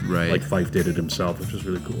done. Right. Like Fife did it himself, which was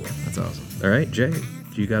really cool. That's awesome. All right, Jay,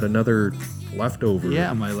 you got another leftover.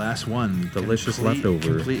 Yeah, my last one. Delicious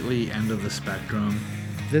leftover. Completely end of the spectrum.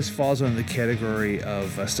 This falls under the category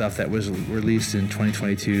of stuff that was released in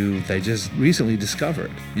 2022 that I just recently discovered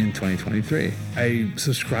in 2023. I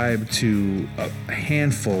subscribe to a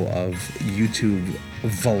handful of YouTube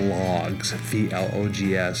vlogs,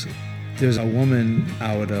 VLOGS. There's a woman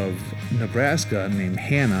out of Nebraska named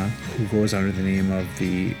Hannah who goes under the name of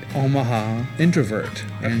the Omaha Introvert,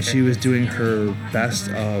 and she was doing her best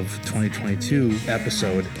of 2022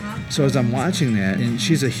 episode. So as I'm watching that, and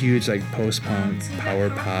she's a huge like post-punk,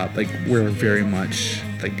 power pop, like we're very much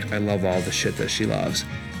like I love all the shit that she loves.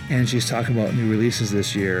 And she's talking about new releases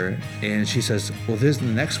this year, and she says, well, the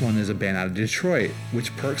next one is a band out of Detroit,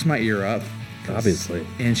 which perks my ear up. Obviously.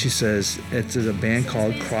 And she says it's a band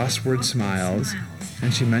called Crossword Smiles,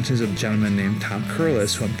 and she mentions a gentleman named Tom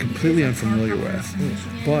Curlis, who I'm completely unfamiliar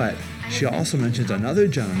with. But she also mentions another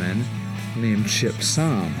gentleman named Chip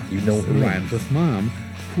Som, You know who him. rhymes with mom,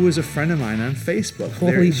 who is a friend of mine on Facebook.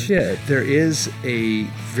 Holy shit. There is a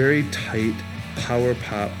very tight power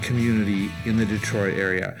pop community in the Detroit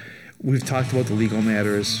area. We've talked about the Legal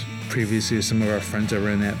Matters previously, some of our friends that were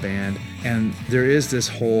in that band, and there is this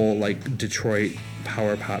whole like Detroit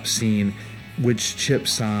power pop scene, which Chip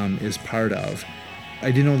Som is part of. I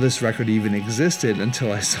didn't know this record even existed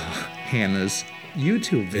until I saw Hannah's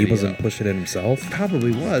YouTube video. He wasn't pushing it himself?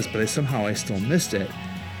 Probably was, but I still missed it.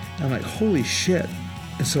 And I'm like, holy shit.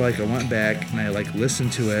 And so like I went back and I like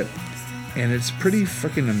listened to it, and it's pretty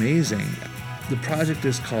freaking amazing. The project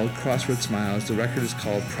is called Crossword Smiles. The record is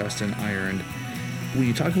called Pressed and Ironed. When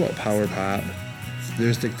you talk about power pop,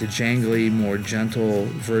 there's like the jangly, more gentle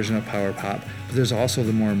version of power pop, but there's also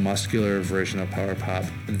the more muscular version of power pop.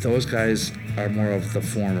 And those guys are more of the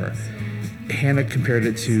former. Hannah compared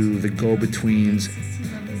it to the Go-Betweens.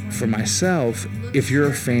 For myself, if you're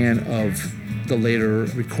a fan of the later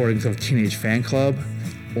recordings of Teenage Fan Club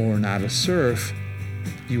or Not a Surf,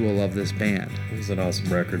 you will love this band. It was an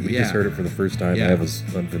awesome record. We Yeah. just heard it for the first time. Yeah. I was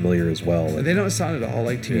unfamiliar as well. And they don't sound at all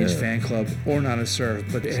like Teenage Yeah. Fan Club or Not a Surf,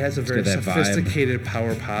 but it has a very got that vibe. sophisticated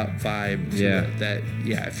power pop vibe to Yeah. it that,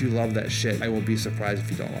 yeah, if you love that shit, I will be surprised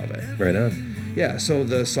if you don't love it. Right on. Yeah, so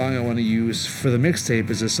the song I want to use for the mixtape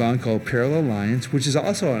is a song called Parallel Lines, which is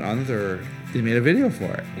also another, they made a video for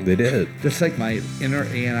it. They did. Just like my inner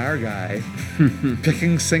A&R guy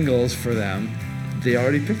picking singles for them, they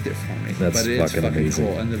already picked it for me. That's but it's fucking amazing.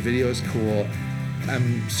 cool, and the video is cool.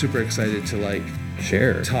 I'm super excited to like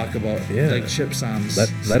Share. talk about Yeah. like Chip Som's Let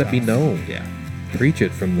it be stuff. known. Yeah. Preach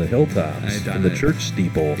it from the hilltops, I've done in the it. church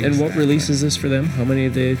steeple. And what release is this for them? How many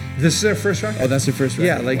have they? This is their first record. Oh, that's their first record.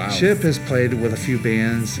 Yeah, like Wow. Chip has played with a few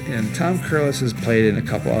bands, and Tom Curlis has played in a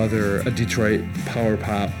couple other Detroit power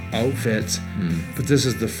pop outfits. But this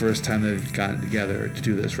is the first time they've gotten together to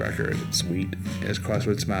do this record. Sweet. It's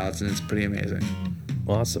Crossword Smiles, and it's pretty amazing.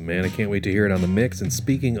 Awesome, man. I can't wait to hear it on the mix. And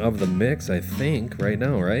speaking of the mix, I think right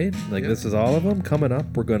now, right? Like this is all of them. Coming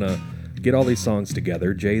up, we're going to get all these songs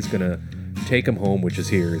together. Jay's going to take them home, which is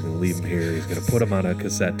here. He's going to leave them here. He's going to put them on a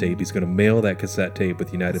cassette tape. He's going to mail that cassette tape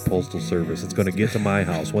with United Postal Service. It's going to get to my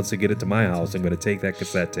house. Once they get it to my house, I'm going to take that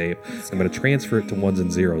cassette tape. I'm going to transfer it to ones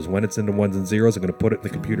and zeros. When it's into ones and zeros, I'm going to put it in the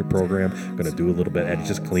computer program. I'm going to do a little bit and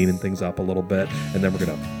just cleaning things up a little bit. And then we're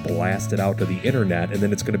going to blast it out to the internet. And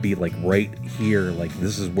then it's going to be like right here. Like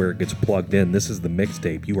this is where it gets plugged in. This is the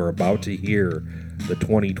mixtape. You are about to hear the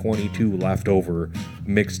 2022 leftover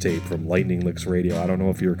mixtape from Lightning Licks Radio. I don't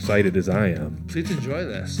know if you're excited as I am. Please enjoy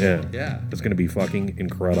this. Yeah. Yeah. It's going to be fucking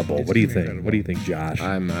incredible. It's What do you gonna be think? incredible. What do you think, Josh?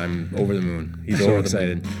 I'm over the moon. He's so over the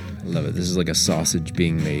excited. I love it. This is like a sausage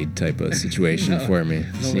being made type of situation for me.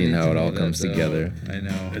 Seeing how it all comes together. I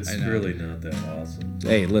know. It's I know. really not that awesome.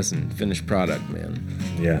 Hey, listen, finished product, man.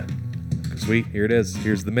 Yeah. Sweet. Here it is.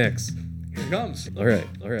 Here's the mix. Here it comes. All right.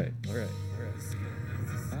 All right. All right.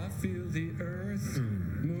 I feel the earth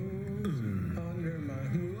move under my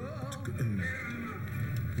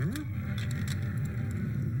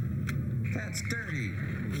That's dirty.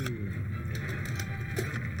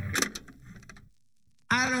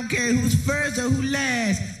 I don't care who's first or who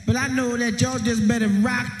last, but I know that y'all just better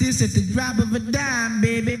rock this at the drop of a dime,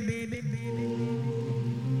 baby.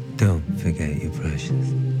 forget you're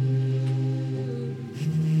precious.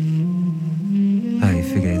 I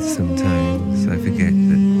forget sometimes. I forget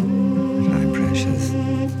that I'm precious.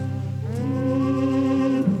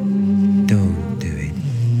 Don't do it.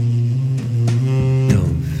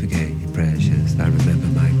 Don't forget you're precious. I remember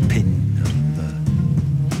my PIN number.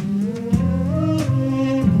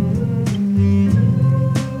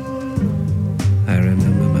 I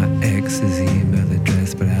remember my ex's email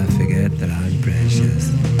address, but I forget that I'm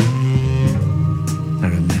precious. I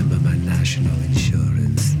remember my national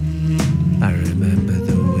insurance. I remember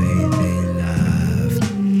the way they laughed.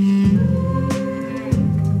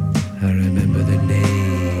 I remember the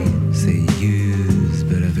names they used,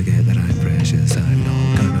 but I forget that I'm precious. I'm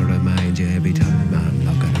not gonna remind you every time. I'm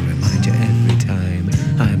not gonna remind you every time.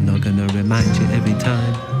 I'm not gonna remind you every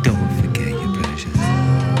time. Don't forget you're precious.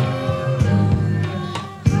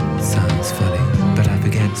 Sounds funny, but I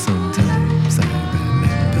forget sometimes. I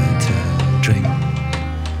remember to drink.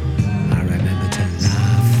 I remember to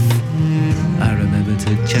laugh. I remember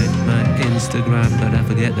to check my Instagram, but I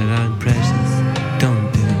forget that I'm precious.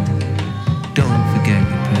 Don't do it. Don't forget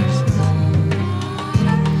you're precious.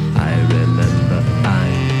 I remember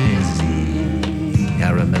I'm busy. I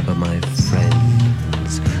remember my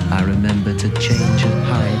friends. I remember to change a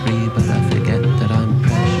hurry, but I forget that I'm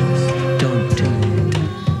precious. Don't do it.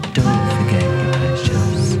 Don't forget you're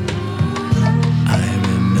precious.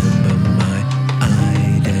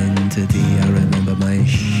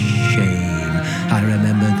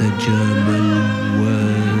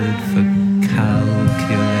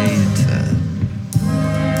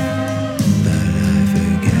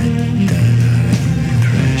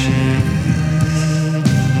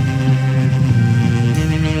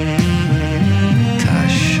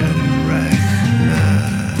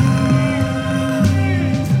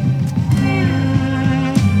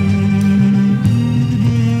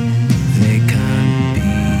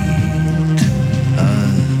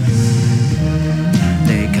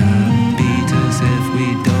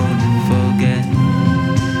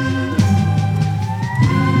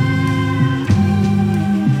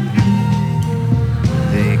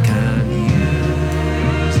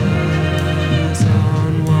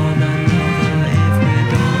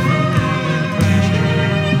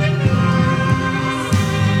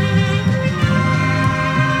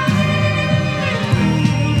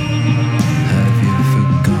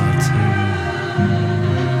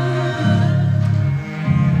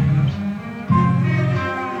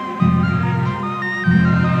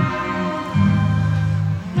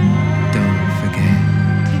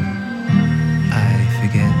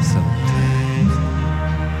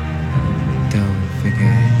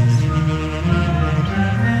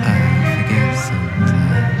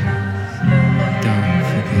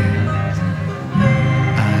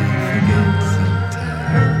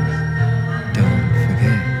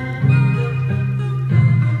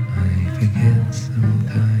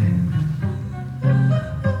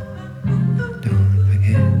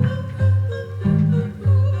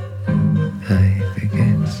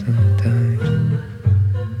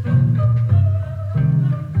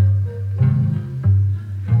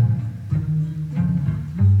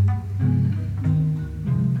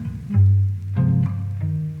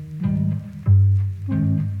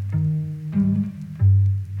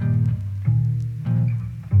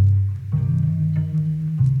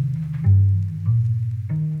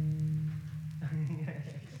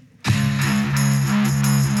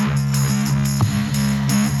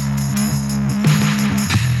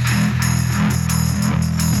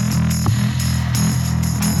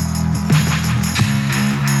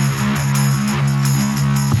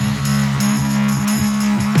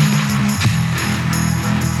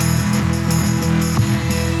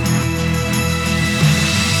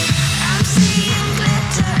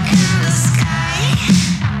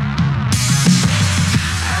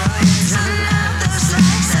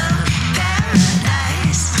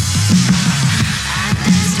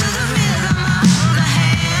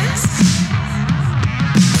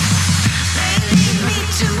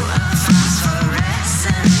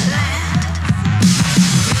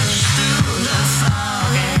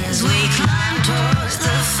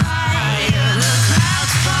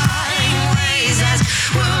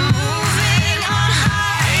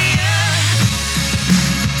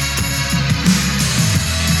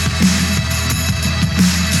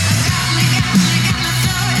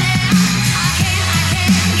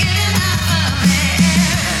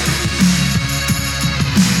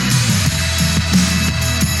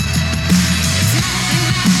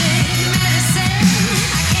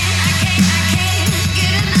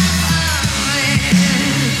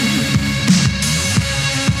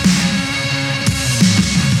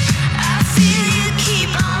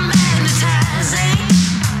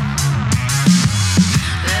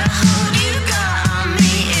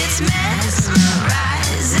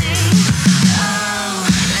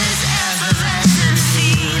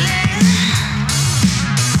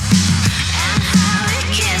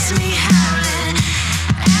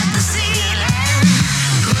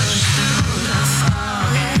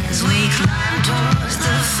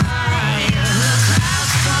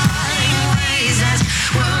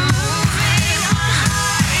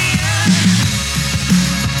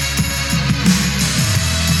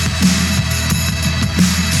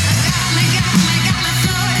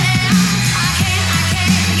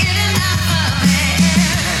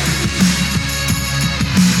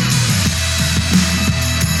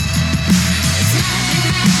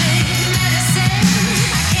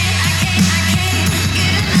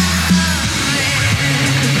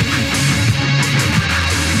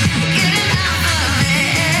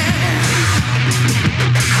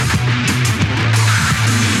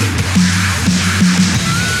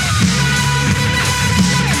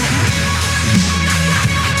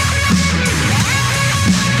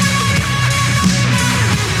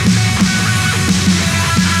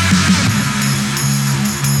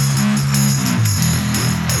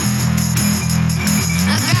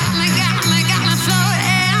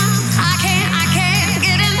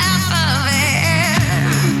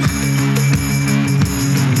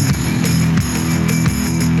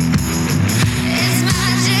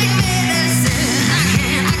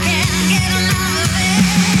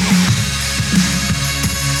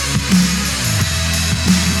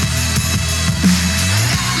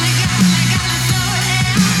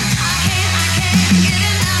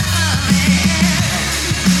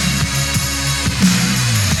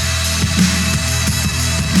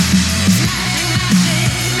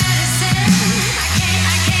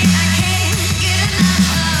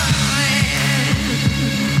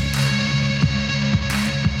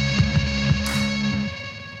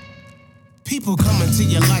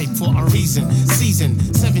 into your life for a reason. Season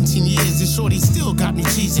 17 years, this shorty still got me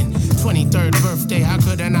cheesing. 23rd birthday, how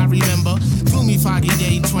could I not remember? Gloomy foggy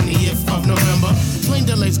day, 20th of November. Plane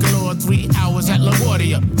delays galore, 3 hours at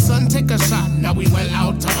LaGuardia. Son, take a shot, now we went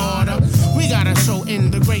out to order. We got a show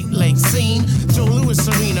in the Great Lakes scene. Joe Louis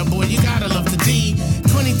Arena, boy, you gotta love the D.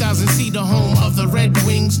 20,000 seat, the home of the Red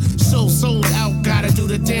Wings. Show sold out, gotta do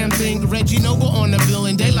the damn thing. Reggie Noble on the bill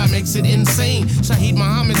and Daylight makes it insane. Shaheed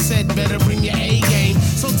Muhammad said, better bring your A game.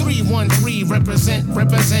 So 313, represent.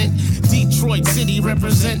 Detroit City,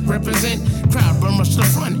 represent. Crowd burn rush the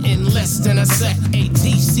front in less than a sec.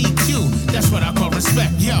 ATCQ, that's what I call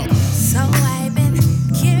respect, yo. So I've been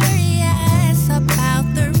curious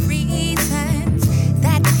about the reasons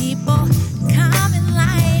that people come in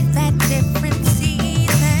life at different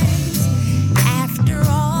seasons. After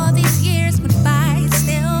all these years went by, it's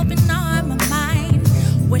still been on my mind.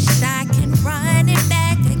 Wish I could run it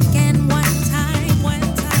back again one time.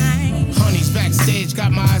 Honey's backstage,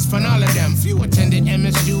 got my eyes on all of them. Few attended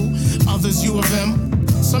MSU, others U of M.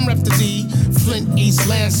 Some rep the D, Flint, East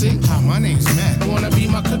Lansing. Hi, my name's Matt. Wanna be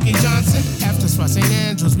my Cookie Johnson? After Spot St.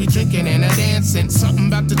 Andrews, we drinking and a dancing. Something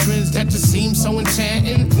about the twins that just seemed so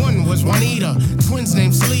enchanting. One was Juanita, twins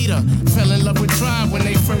named Sleeta. Fell in love with Tribe when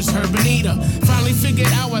they first heard Benita. Finally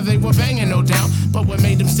figured out why they were banging, no doubt. But what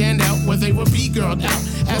made them stand out, where they were B-girled out.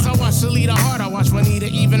 As I watched Sleeta hard, I watched Juanita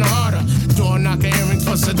even harder. Door knocker earrings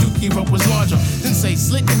plus a dookie rope was larger. Then say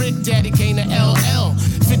Slick Rick, Daddy came to LL.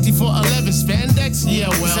 5411 spandex, yeah,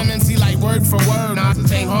 well. MNC like word for word, nah,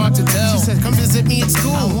 it ain't hard to tell. She said, come visit me at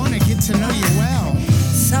school. I wanna get to know you well.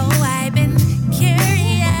 So I've been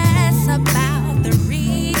curious about the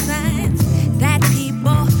reasons that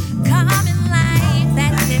people come in life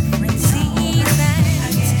at different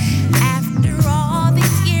seasons. After all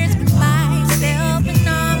these years went by, still been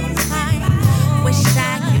on my mind. Wish I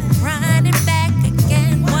could run it back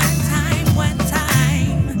again one time.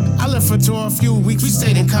 I left her to a few weeks, we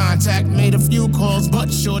stayed in contact. Made a few calls,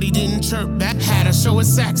 but shorty didn't chirp back. Had a show at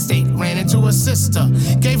Sac State, ran into her sister.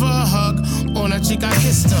 Gave her a hug, on her cheek I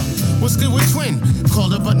kissed her. What's good with twin?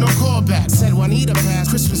 Called her but no call back. Said Juanita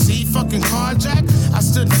passed Christmas Eve, fucking carjack. I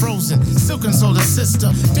stood frozen, still consoled her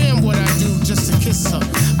sister. Damn what I do just to kiss her.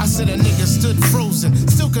 I said a nigga stood frozen,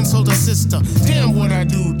 still consoled her sister. Damn what I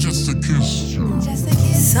do just to kiss her.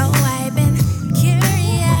 So I've been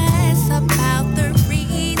curious about the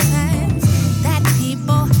reasons that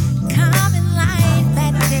people come in life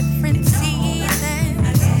at different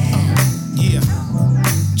seasons. Yeah,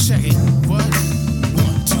 check it. What?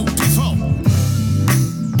 1, 2, 3, 4.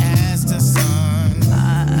 As the sun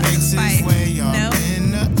makes its way up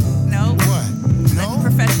in the... No. What? No? Let the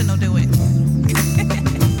professional do it.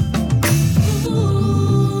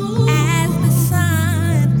 As the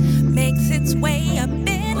sun makes its way up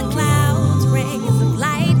in the clouds, rays of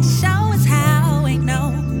light show us how ain't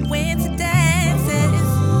no coincidences.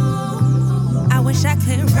 I wish I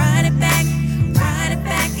could run it back again.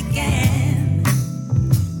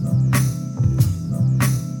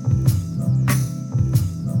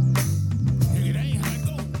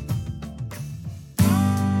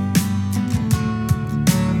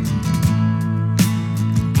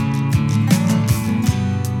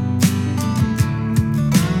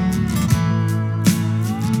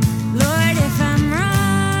 Lord, if I'm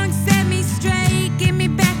wrong, set me straight, get me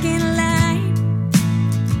back in line.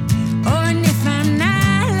 Or if I'm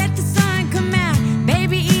not, let the sun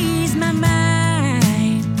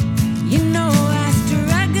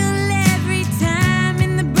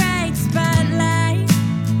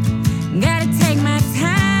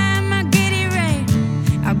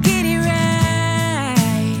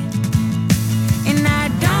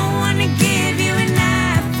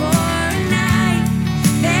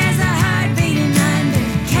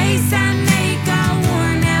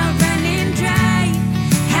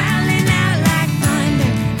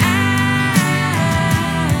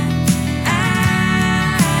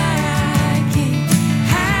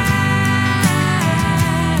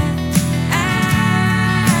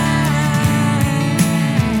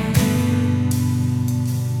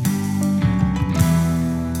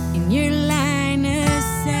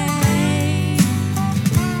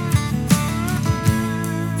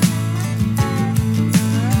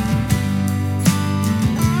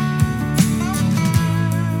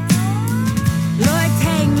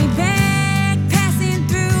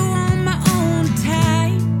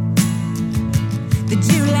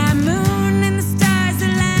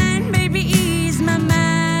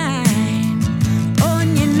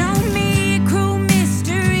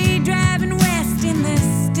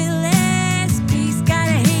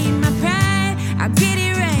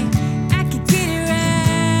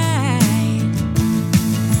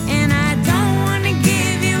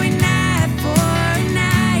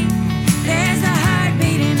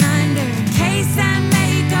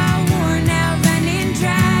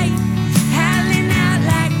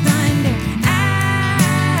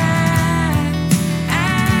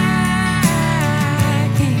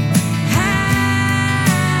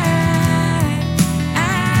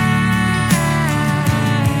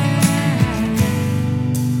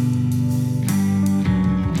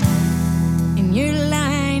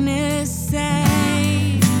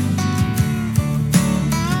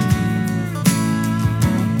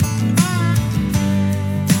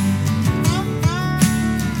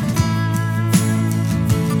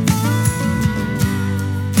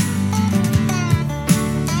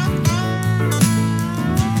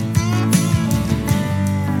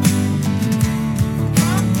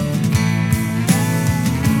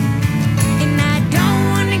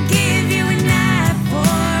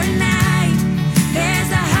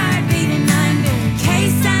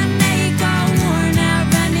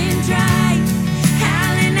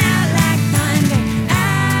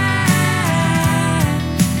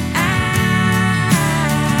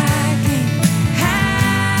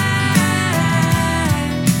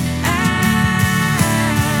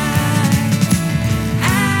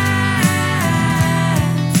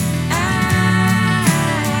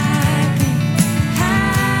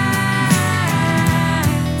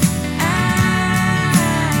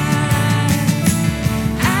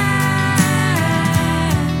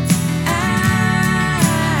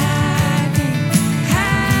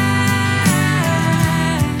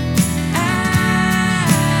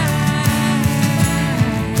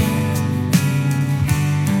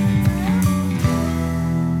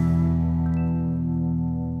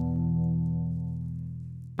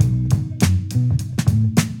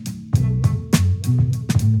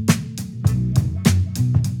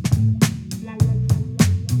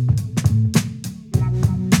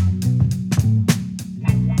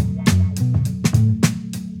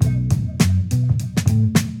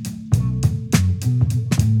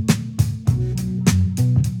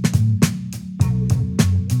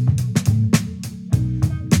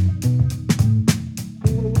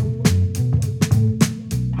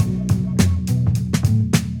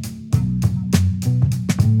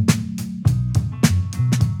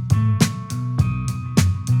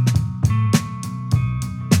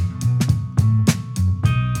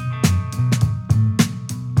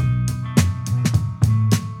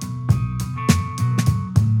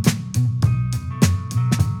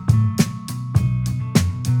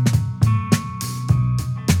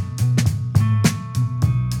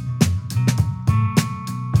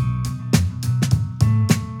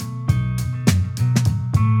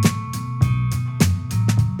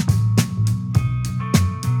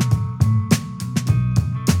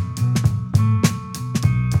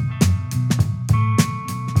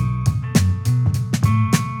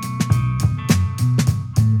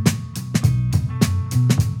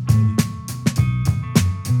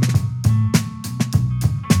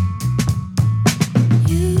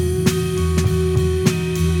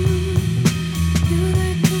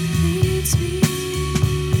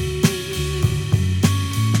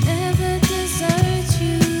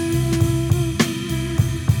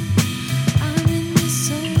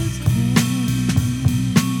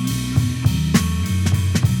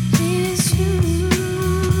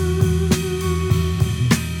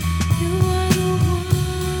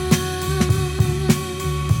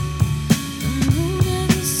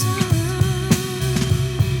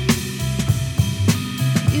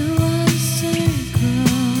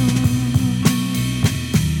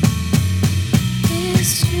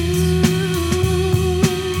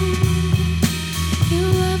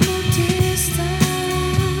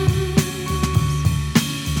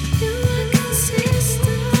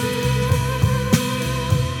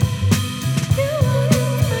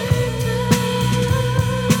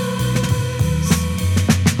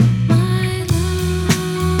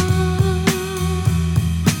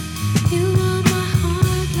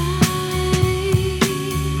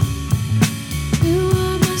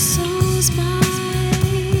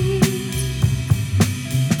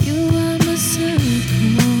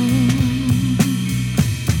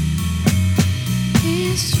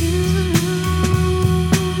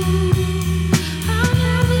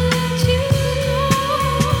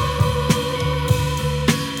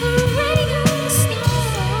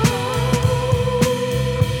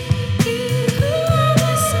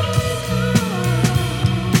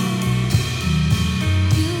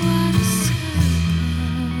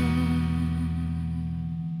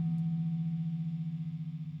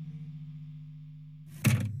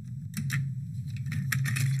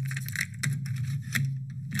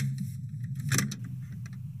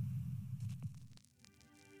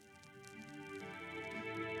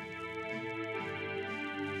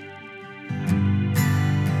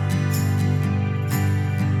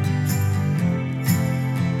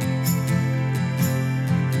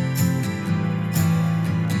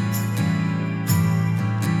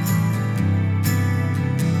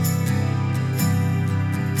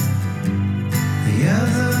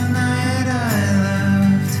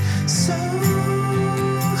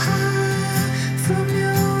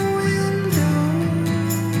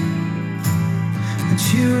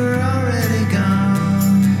you were already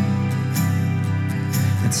gone.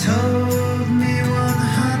 It told me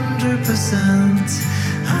 100%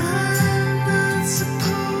 I'm not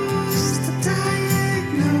supposed to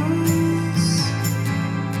diagnose,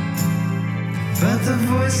 but the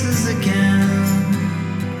voices again,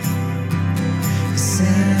 he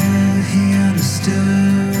said he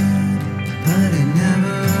understood, but he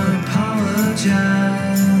never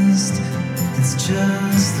apologized. It's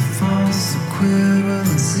just the false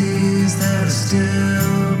equivalencies that are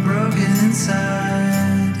still broken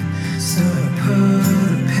inside. So I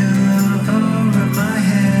put a pillow over my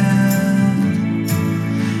head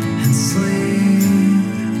and sleep,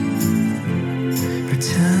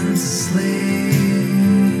 pretend to sleep.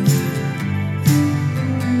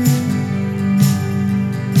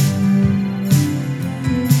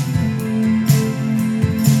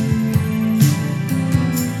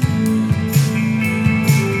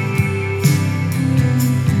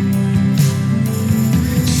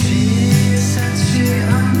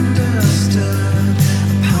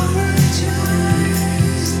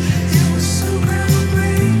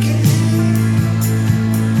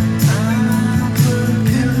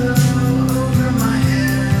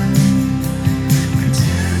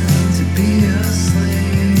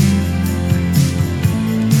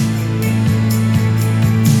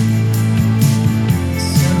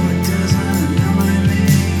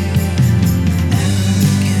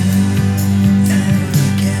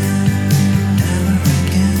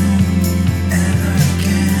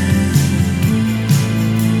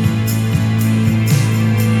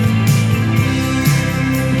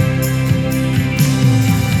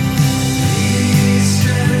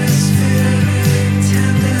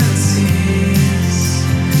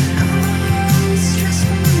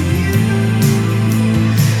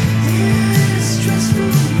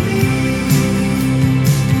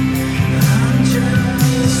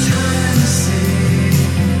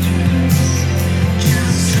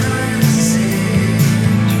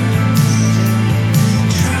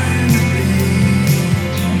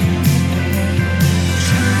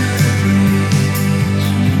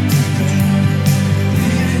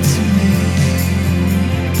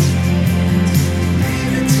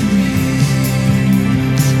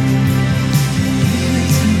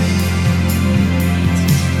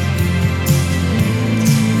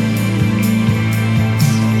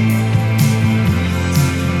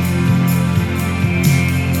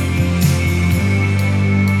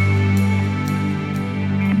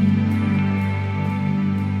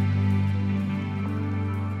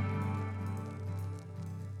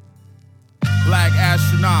 Black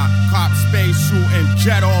astronaut, cop spacesuit and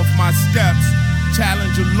jet off my steps.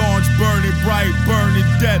 Challenger launch, burning bright, burning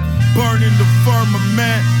dead, burning the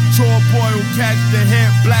firmament. Chore boy who catch the hint,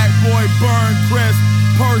 black boy burn crisp.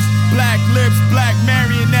 Purse, black lips, black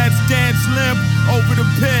marionettes dance limp over the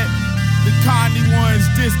pit. The tiny ones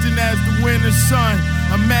distant as the winter sun.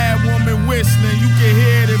 A mad woman whistling, you can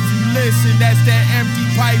hear it if you listen. That's that empty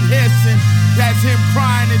pipe hissing. That's him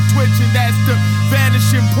crying and twitching. That's the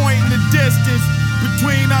vanishing point in the distance.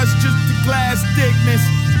 Between us, just the glass thickness.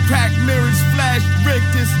 Cracked mirrors flash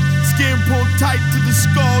rictus. Skin pulled tight to the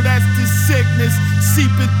skull, that's the sickness.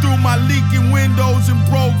 Seeping through my leaking windows and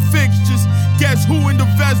broke fixtures. Guess who in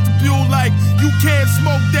the vestibule like, you can't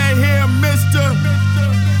smoke that hair, mister?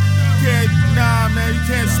 Nah, man, you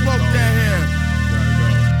can't smoke that hair.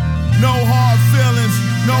 No hard feelings,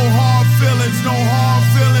 no hard feelings, no hard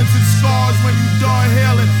feelings. It's scars when you done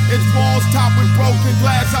healing. It's walls topped with broken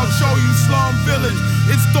glass. I'll show you slum village.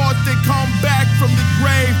 It's thoughts that come back from the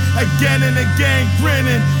grave again and again,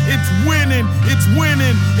 grinning. It's winning, it's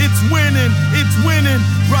winning, it's winning, it's winning.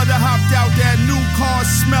 Brother hopped out that new car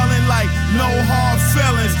smelling like no hard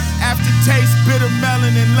feelings. Aftertaste, bitter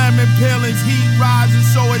melon and lemon peelings. Heat rising,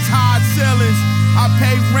 so it's high ceilings. I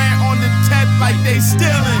pay rent on the 10th like they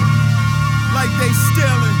stealing. Like they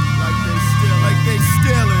stealing, like they stealing, like they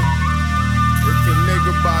stealing. It's a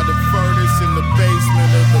nigga by the furnace in the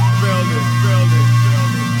basement of the building.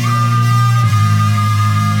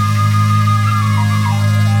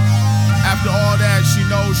 After all that, she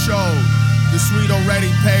no-showed. The suite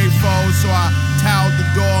already paid for, so I toweled the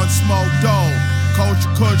door and smoked dough.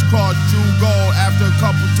 Culture Kush crossed Drew Gold. After a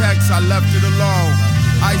couple texts, I left it alone.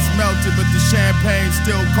 Ice melted, but the champagne's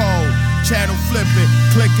still cold. Channel flipping,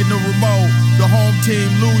 clicking the remote. The home team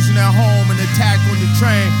losing at home, an attack on the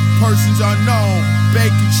train. Persons unknown,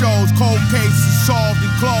 bacon shows, cold cases solved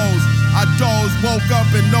and closed. I dozed, woke up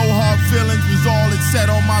and no hard feelings was all it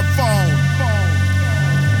said on my phone.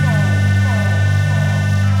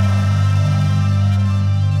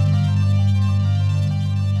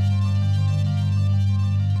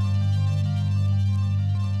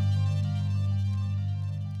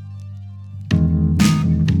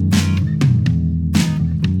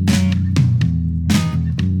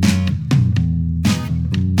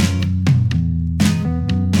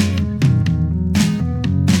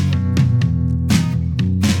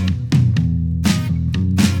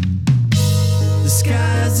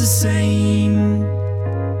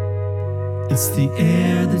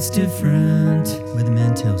 it's different.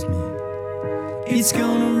 Weatherman tells me it's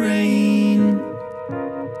gonna rain,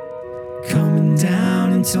 coming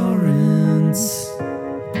down in torrents.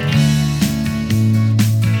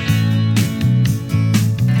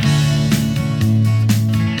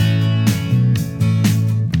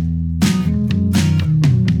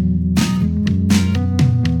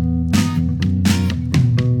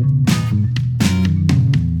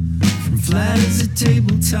 Flat as a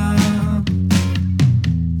tabletop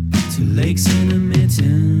to lakes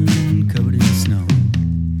intermittent, covered in snow.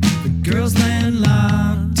 The girl's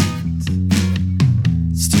landlocked,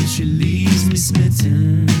 still she leaves me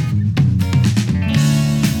smitten.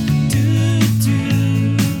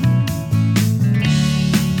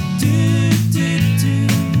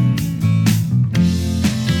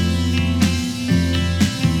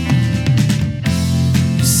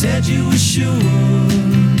 You said you were sure.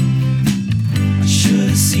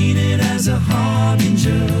 Should've seen it as a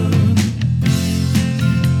harbinger.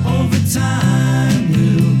 Over time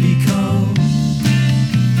we'll become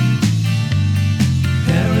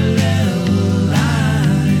parallel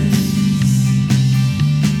lines.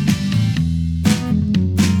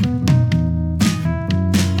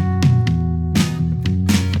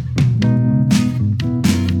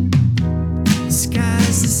 The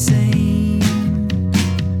sky's the same.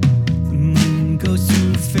 The moon goes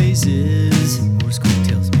through phases. Horoscope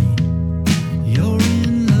tells me you're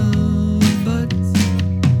in love, but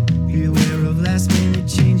be aware of last minute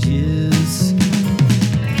changes.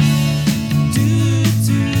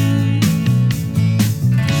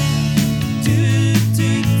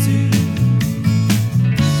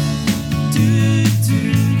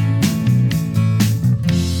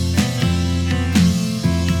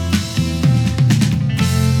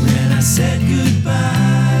 When I said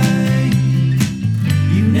goodbye,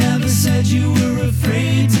 you never said you were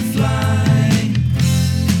afraid to fly.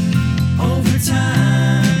 Over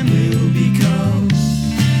time we'll become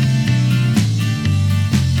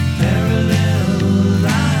parallel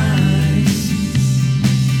lines.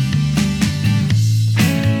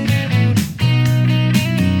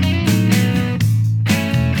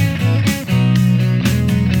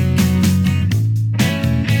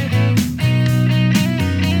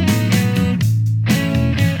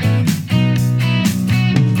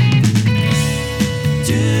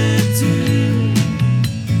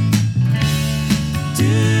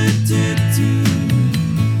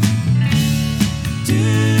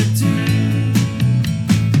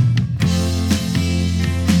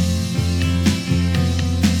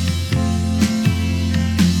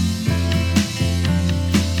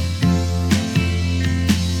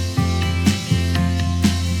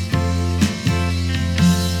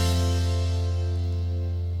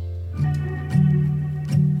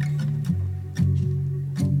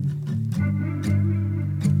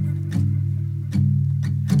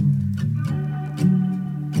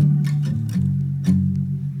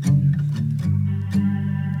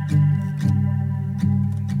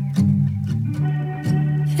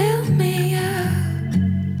 Fill me up.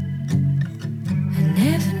 I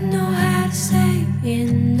never know how to say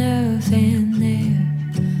enough in there.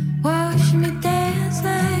 Watch me dance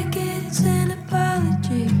like it's an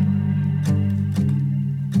apology.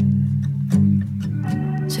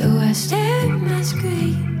 So I stare at my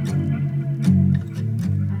screen,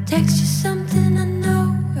 text you something I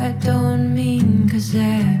know I don't mean, 'cause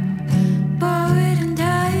I'm bored and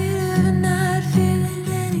tired of not feeling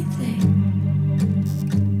anything.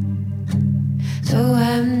 So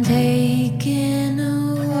I'm taking a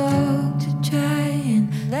walk to try and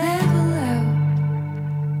level out.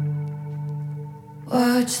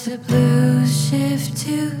 Watch the blue shift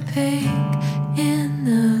to pink in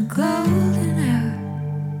the golden hour.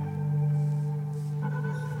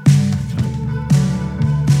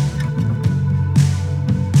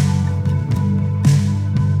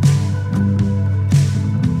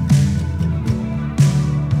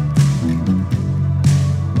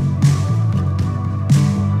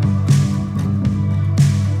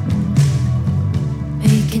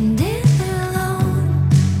 Making dinner alone,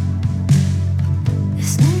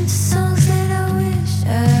 listening to songs that I wish I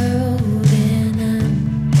wrote, and I'm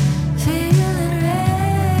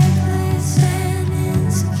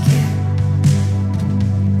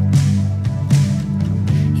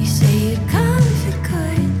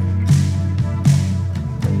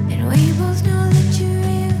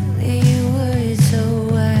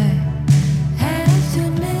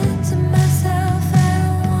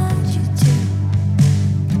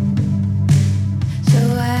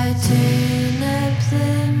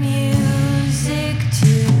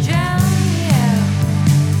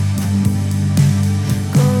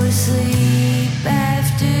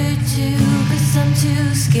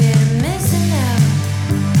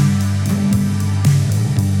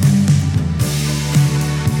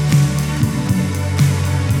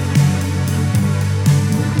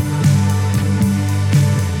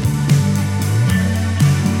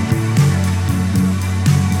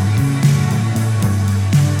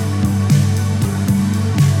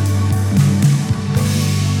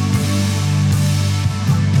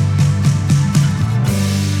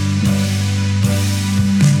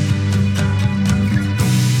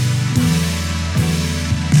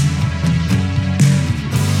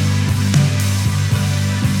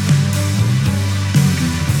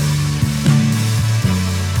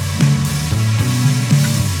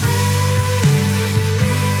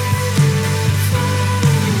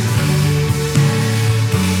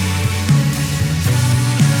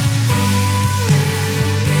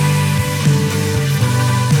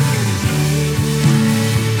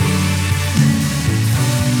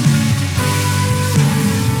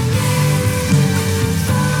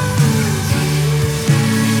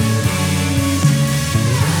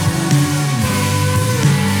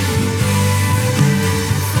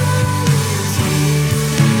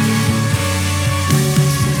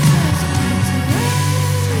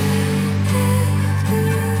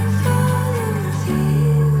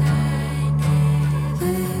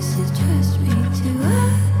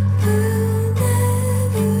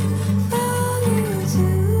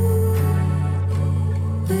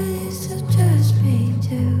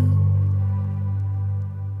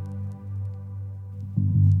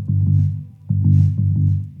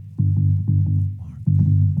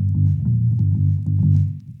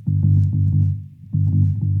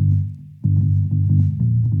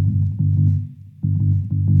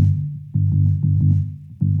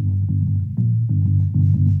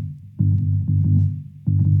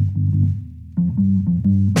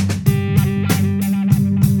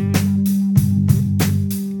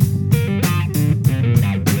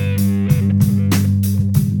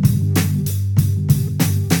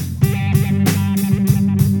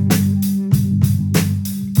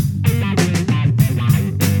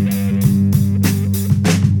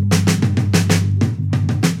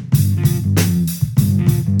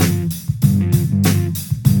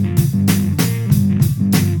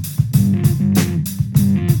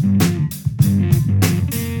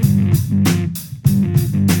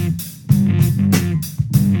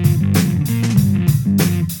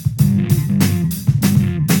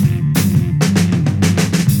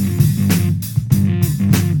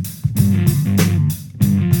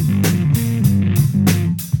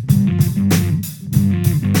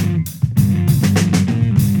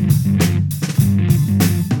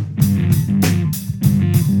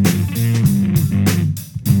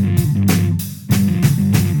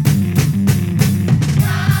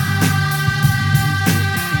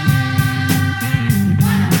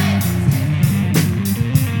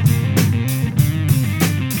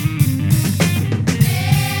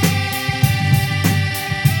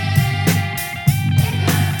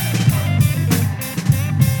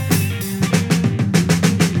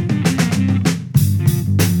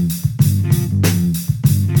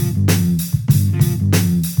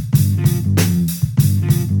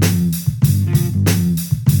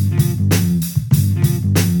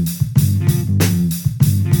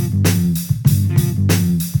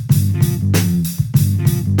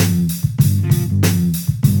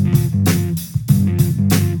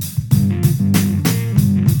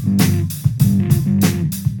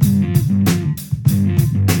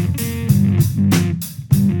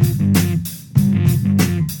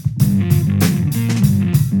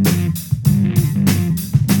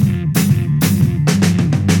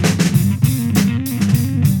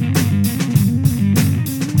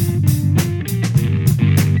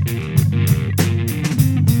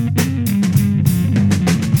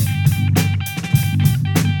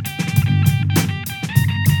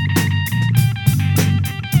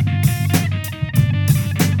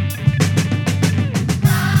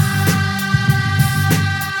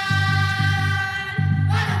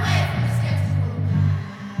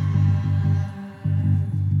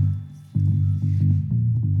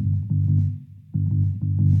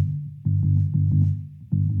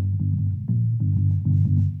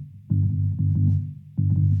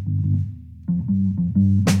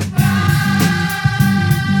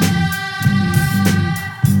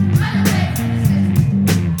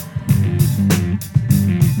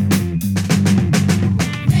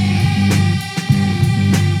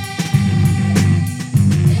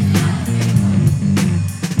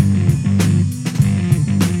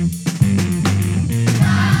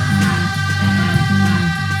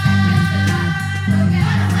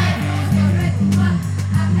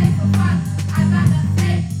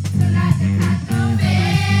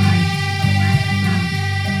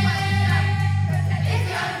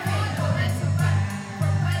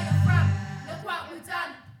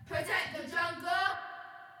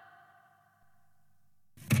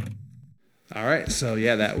So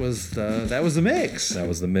yeah, that was the mix. That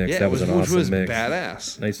was the mix. Yeah, that was an awesome which was mix.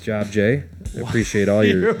 badass. Nice job, Jay. I appreciate all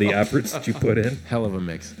the efforts that you put in. Hell of a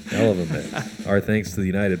mix. Hell of a mix. Our thanks to the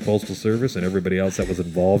United Postal Service and everybody else that was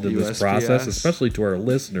involved in this USPS. process, especially to our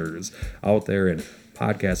listeners out there in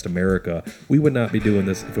Podcast America. We would not be doing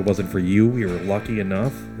this if it wasn't for you. We were lucky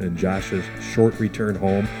enough in Josh's short return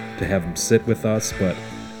home to have him sit with us, but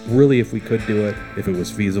really, if we could do it, if it was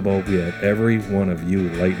feasible, we had every one of you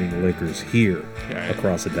Lightning Lickers here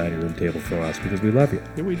across the dining room table for us because we love you.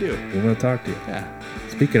 Yeah, we do. We want to talk to you. Yeah.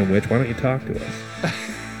 Speaking of which, why don't you talk to us?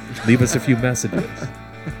 Leave us a few messages,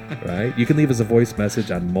 right? You can leave us a voice message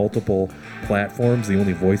on multiple platforms. The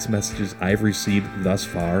only voice messages I've received thus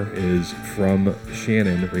far is from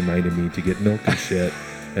Shannon reminding me to get milk and shit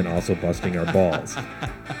and also busting our balls.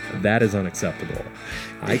 That is unacceptable.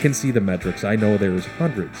 I can see the metrics. I know there's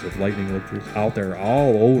hundreds of Lightning Lickers out there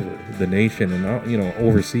all over the nation and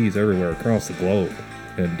overseas, everywhere across the globe.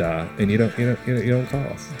 And you don't call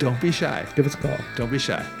us. Don't be shy. Give us a call. Don't be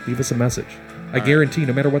shy. Leave us a message. I guarantee,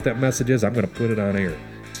 no matter what that message is, I'm going to put it on air.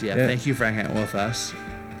 Yeah, thank you for hanging out with us,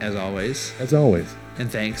 as always. As always. And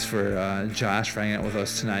thanks for Josh for hanging out with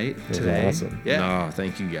us tonight. It was today. awesome. Yeah. No,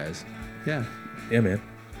 thank you guys. Yeah. Yeah, man.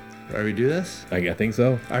 Are we do this? I think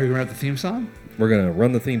so. Are we going to have the theme song? We're going to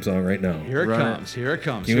run the theme song right now. Here it comes. Here it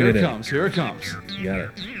comes. Cue Here it it in. comes. Here it comes. You got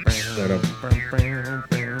it. Start up.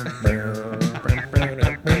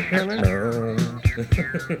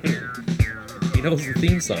 He knows the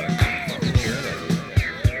theme song.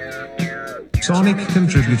 Sonic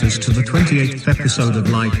contributors to the 28th episode of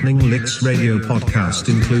Lightning Licks Radio podcast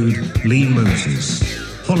include Lee Moses,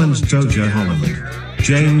 Holland Doja Holland,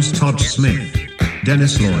 James Todd Smith,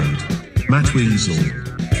 Dennis Lloyd, Matt Weasel,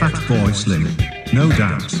 Fatboy Slim, No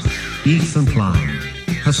Doubt, Ethan Klein,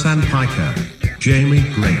 Hassan Piker, Jamie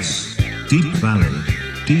Grace, Deep Valley,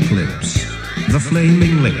 Deep Lips, The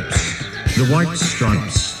Flaming Lips, The White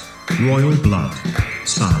Stripes, Royal Blood,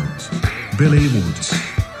 Sound, Billy Woods,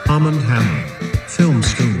 Armand Hammer, Film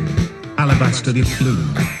School, Alabaster de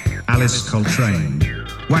Plume, Alice Coltrane,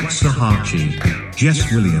 Waxahachie,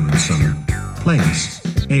 Jess Williamson, Place,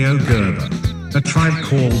 A.O. Gerber, A Tribe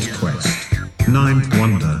Called Quest, Ninth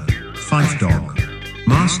Wonder, Fife Dog,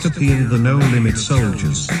 Master P and the No Limit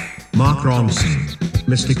Soldiers, Mark Ronson,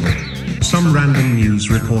 Mystical, Some Random News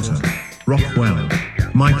Reporter, Rockwell,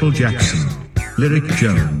 Michael Jackson, Lyric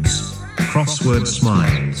Jones, Crossword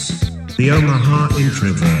Smiles, The Omaha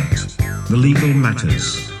Introvert, The Legal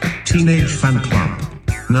Matters, Teenage Fan Club,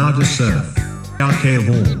 Nada Surf, Arcade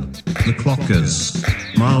Hall, The Clockers,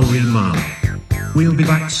 Maori Ma. We'll be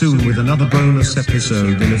back soon with another bonus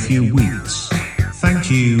episode in a few weeks.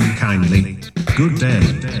 Thank you kindly. Good day.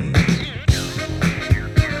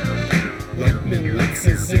 Lightning Licks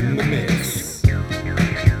is in the mix.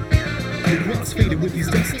 And what's faded with these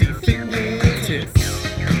dusty fingertips?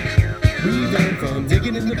 We learn from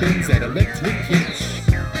digging in the bins at Electric Hitch.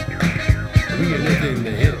 We are living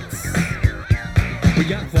the hits. We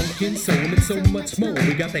got funk and soul and so much more.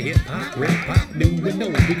 We got the hip hop, rap pop, new and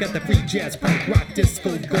old. We got the free jazz, punk, rock,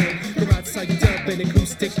 disco, gold, garage, psych, dub, and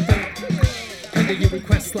acoustic folk. Under your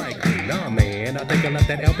requests like, nah man, I think I left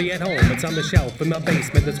that LP at home. It's on the shelf in my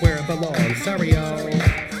basement, that's where it belongs. Sorry y'all.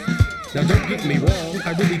 Now don't get me wrong,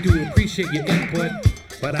 I really do appreciate your input,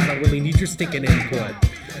 but I don't really need your stinking input.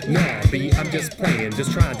 Nah, B, I'm just playing,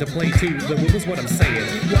 just trying to play to the rules, what I'm saying.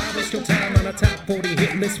 Why waste your time on a top 40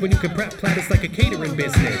 hit list when you can prep platters like a catering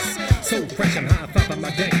business? So fresh, I'm high five on my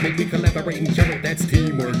deck, make me collaborate and kill it, that's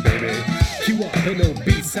teamwork, baby. Cue up an old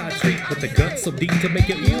B-side treat with the guts so deep to make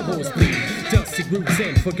your ear holes bleed. Dusty roots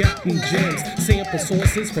and forgotten gems, sample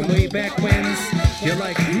sources from way back when's. You're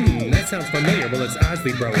like, that sounds familiar, well it's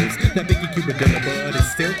Isley Bros. Now Biggie Cupid Dinner Bud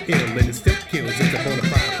is still ill and it still kills. It's a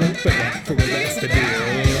bonafide folk for a that's the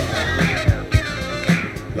deal.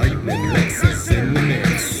 Lightning Licks is in the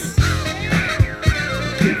mix.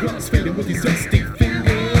 We crossfaded with these dusty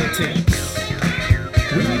fingertips.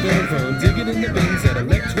 We go from digging in the bins at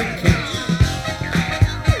Electric Kitch.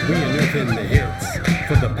 We are living the hits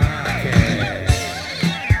for the pie.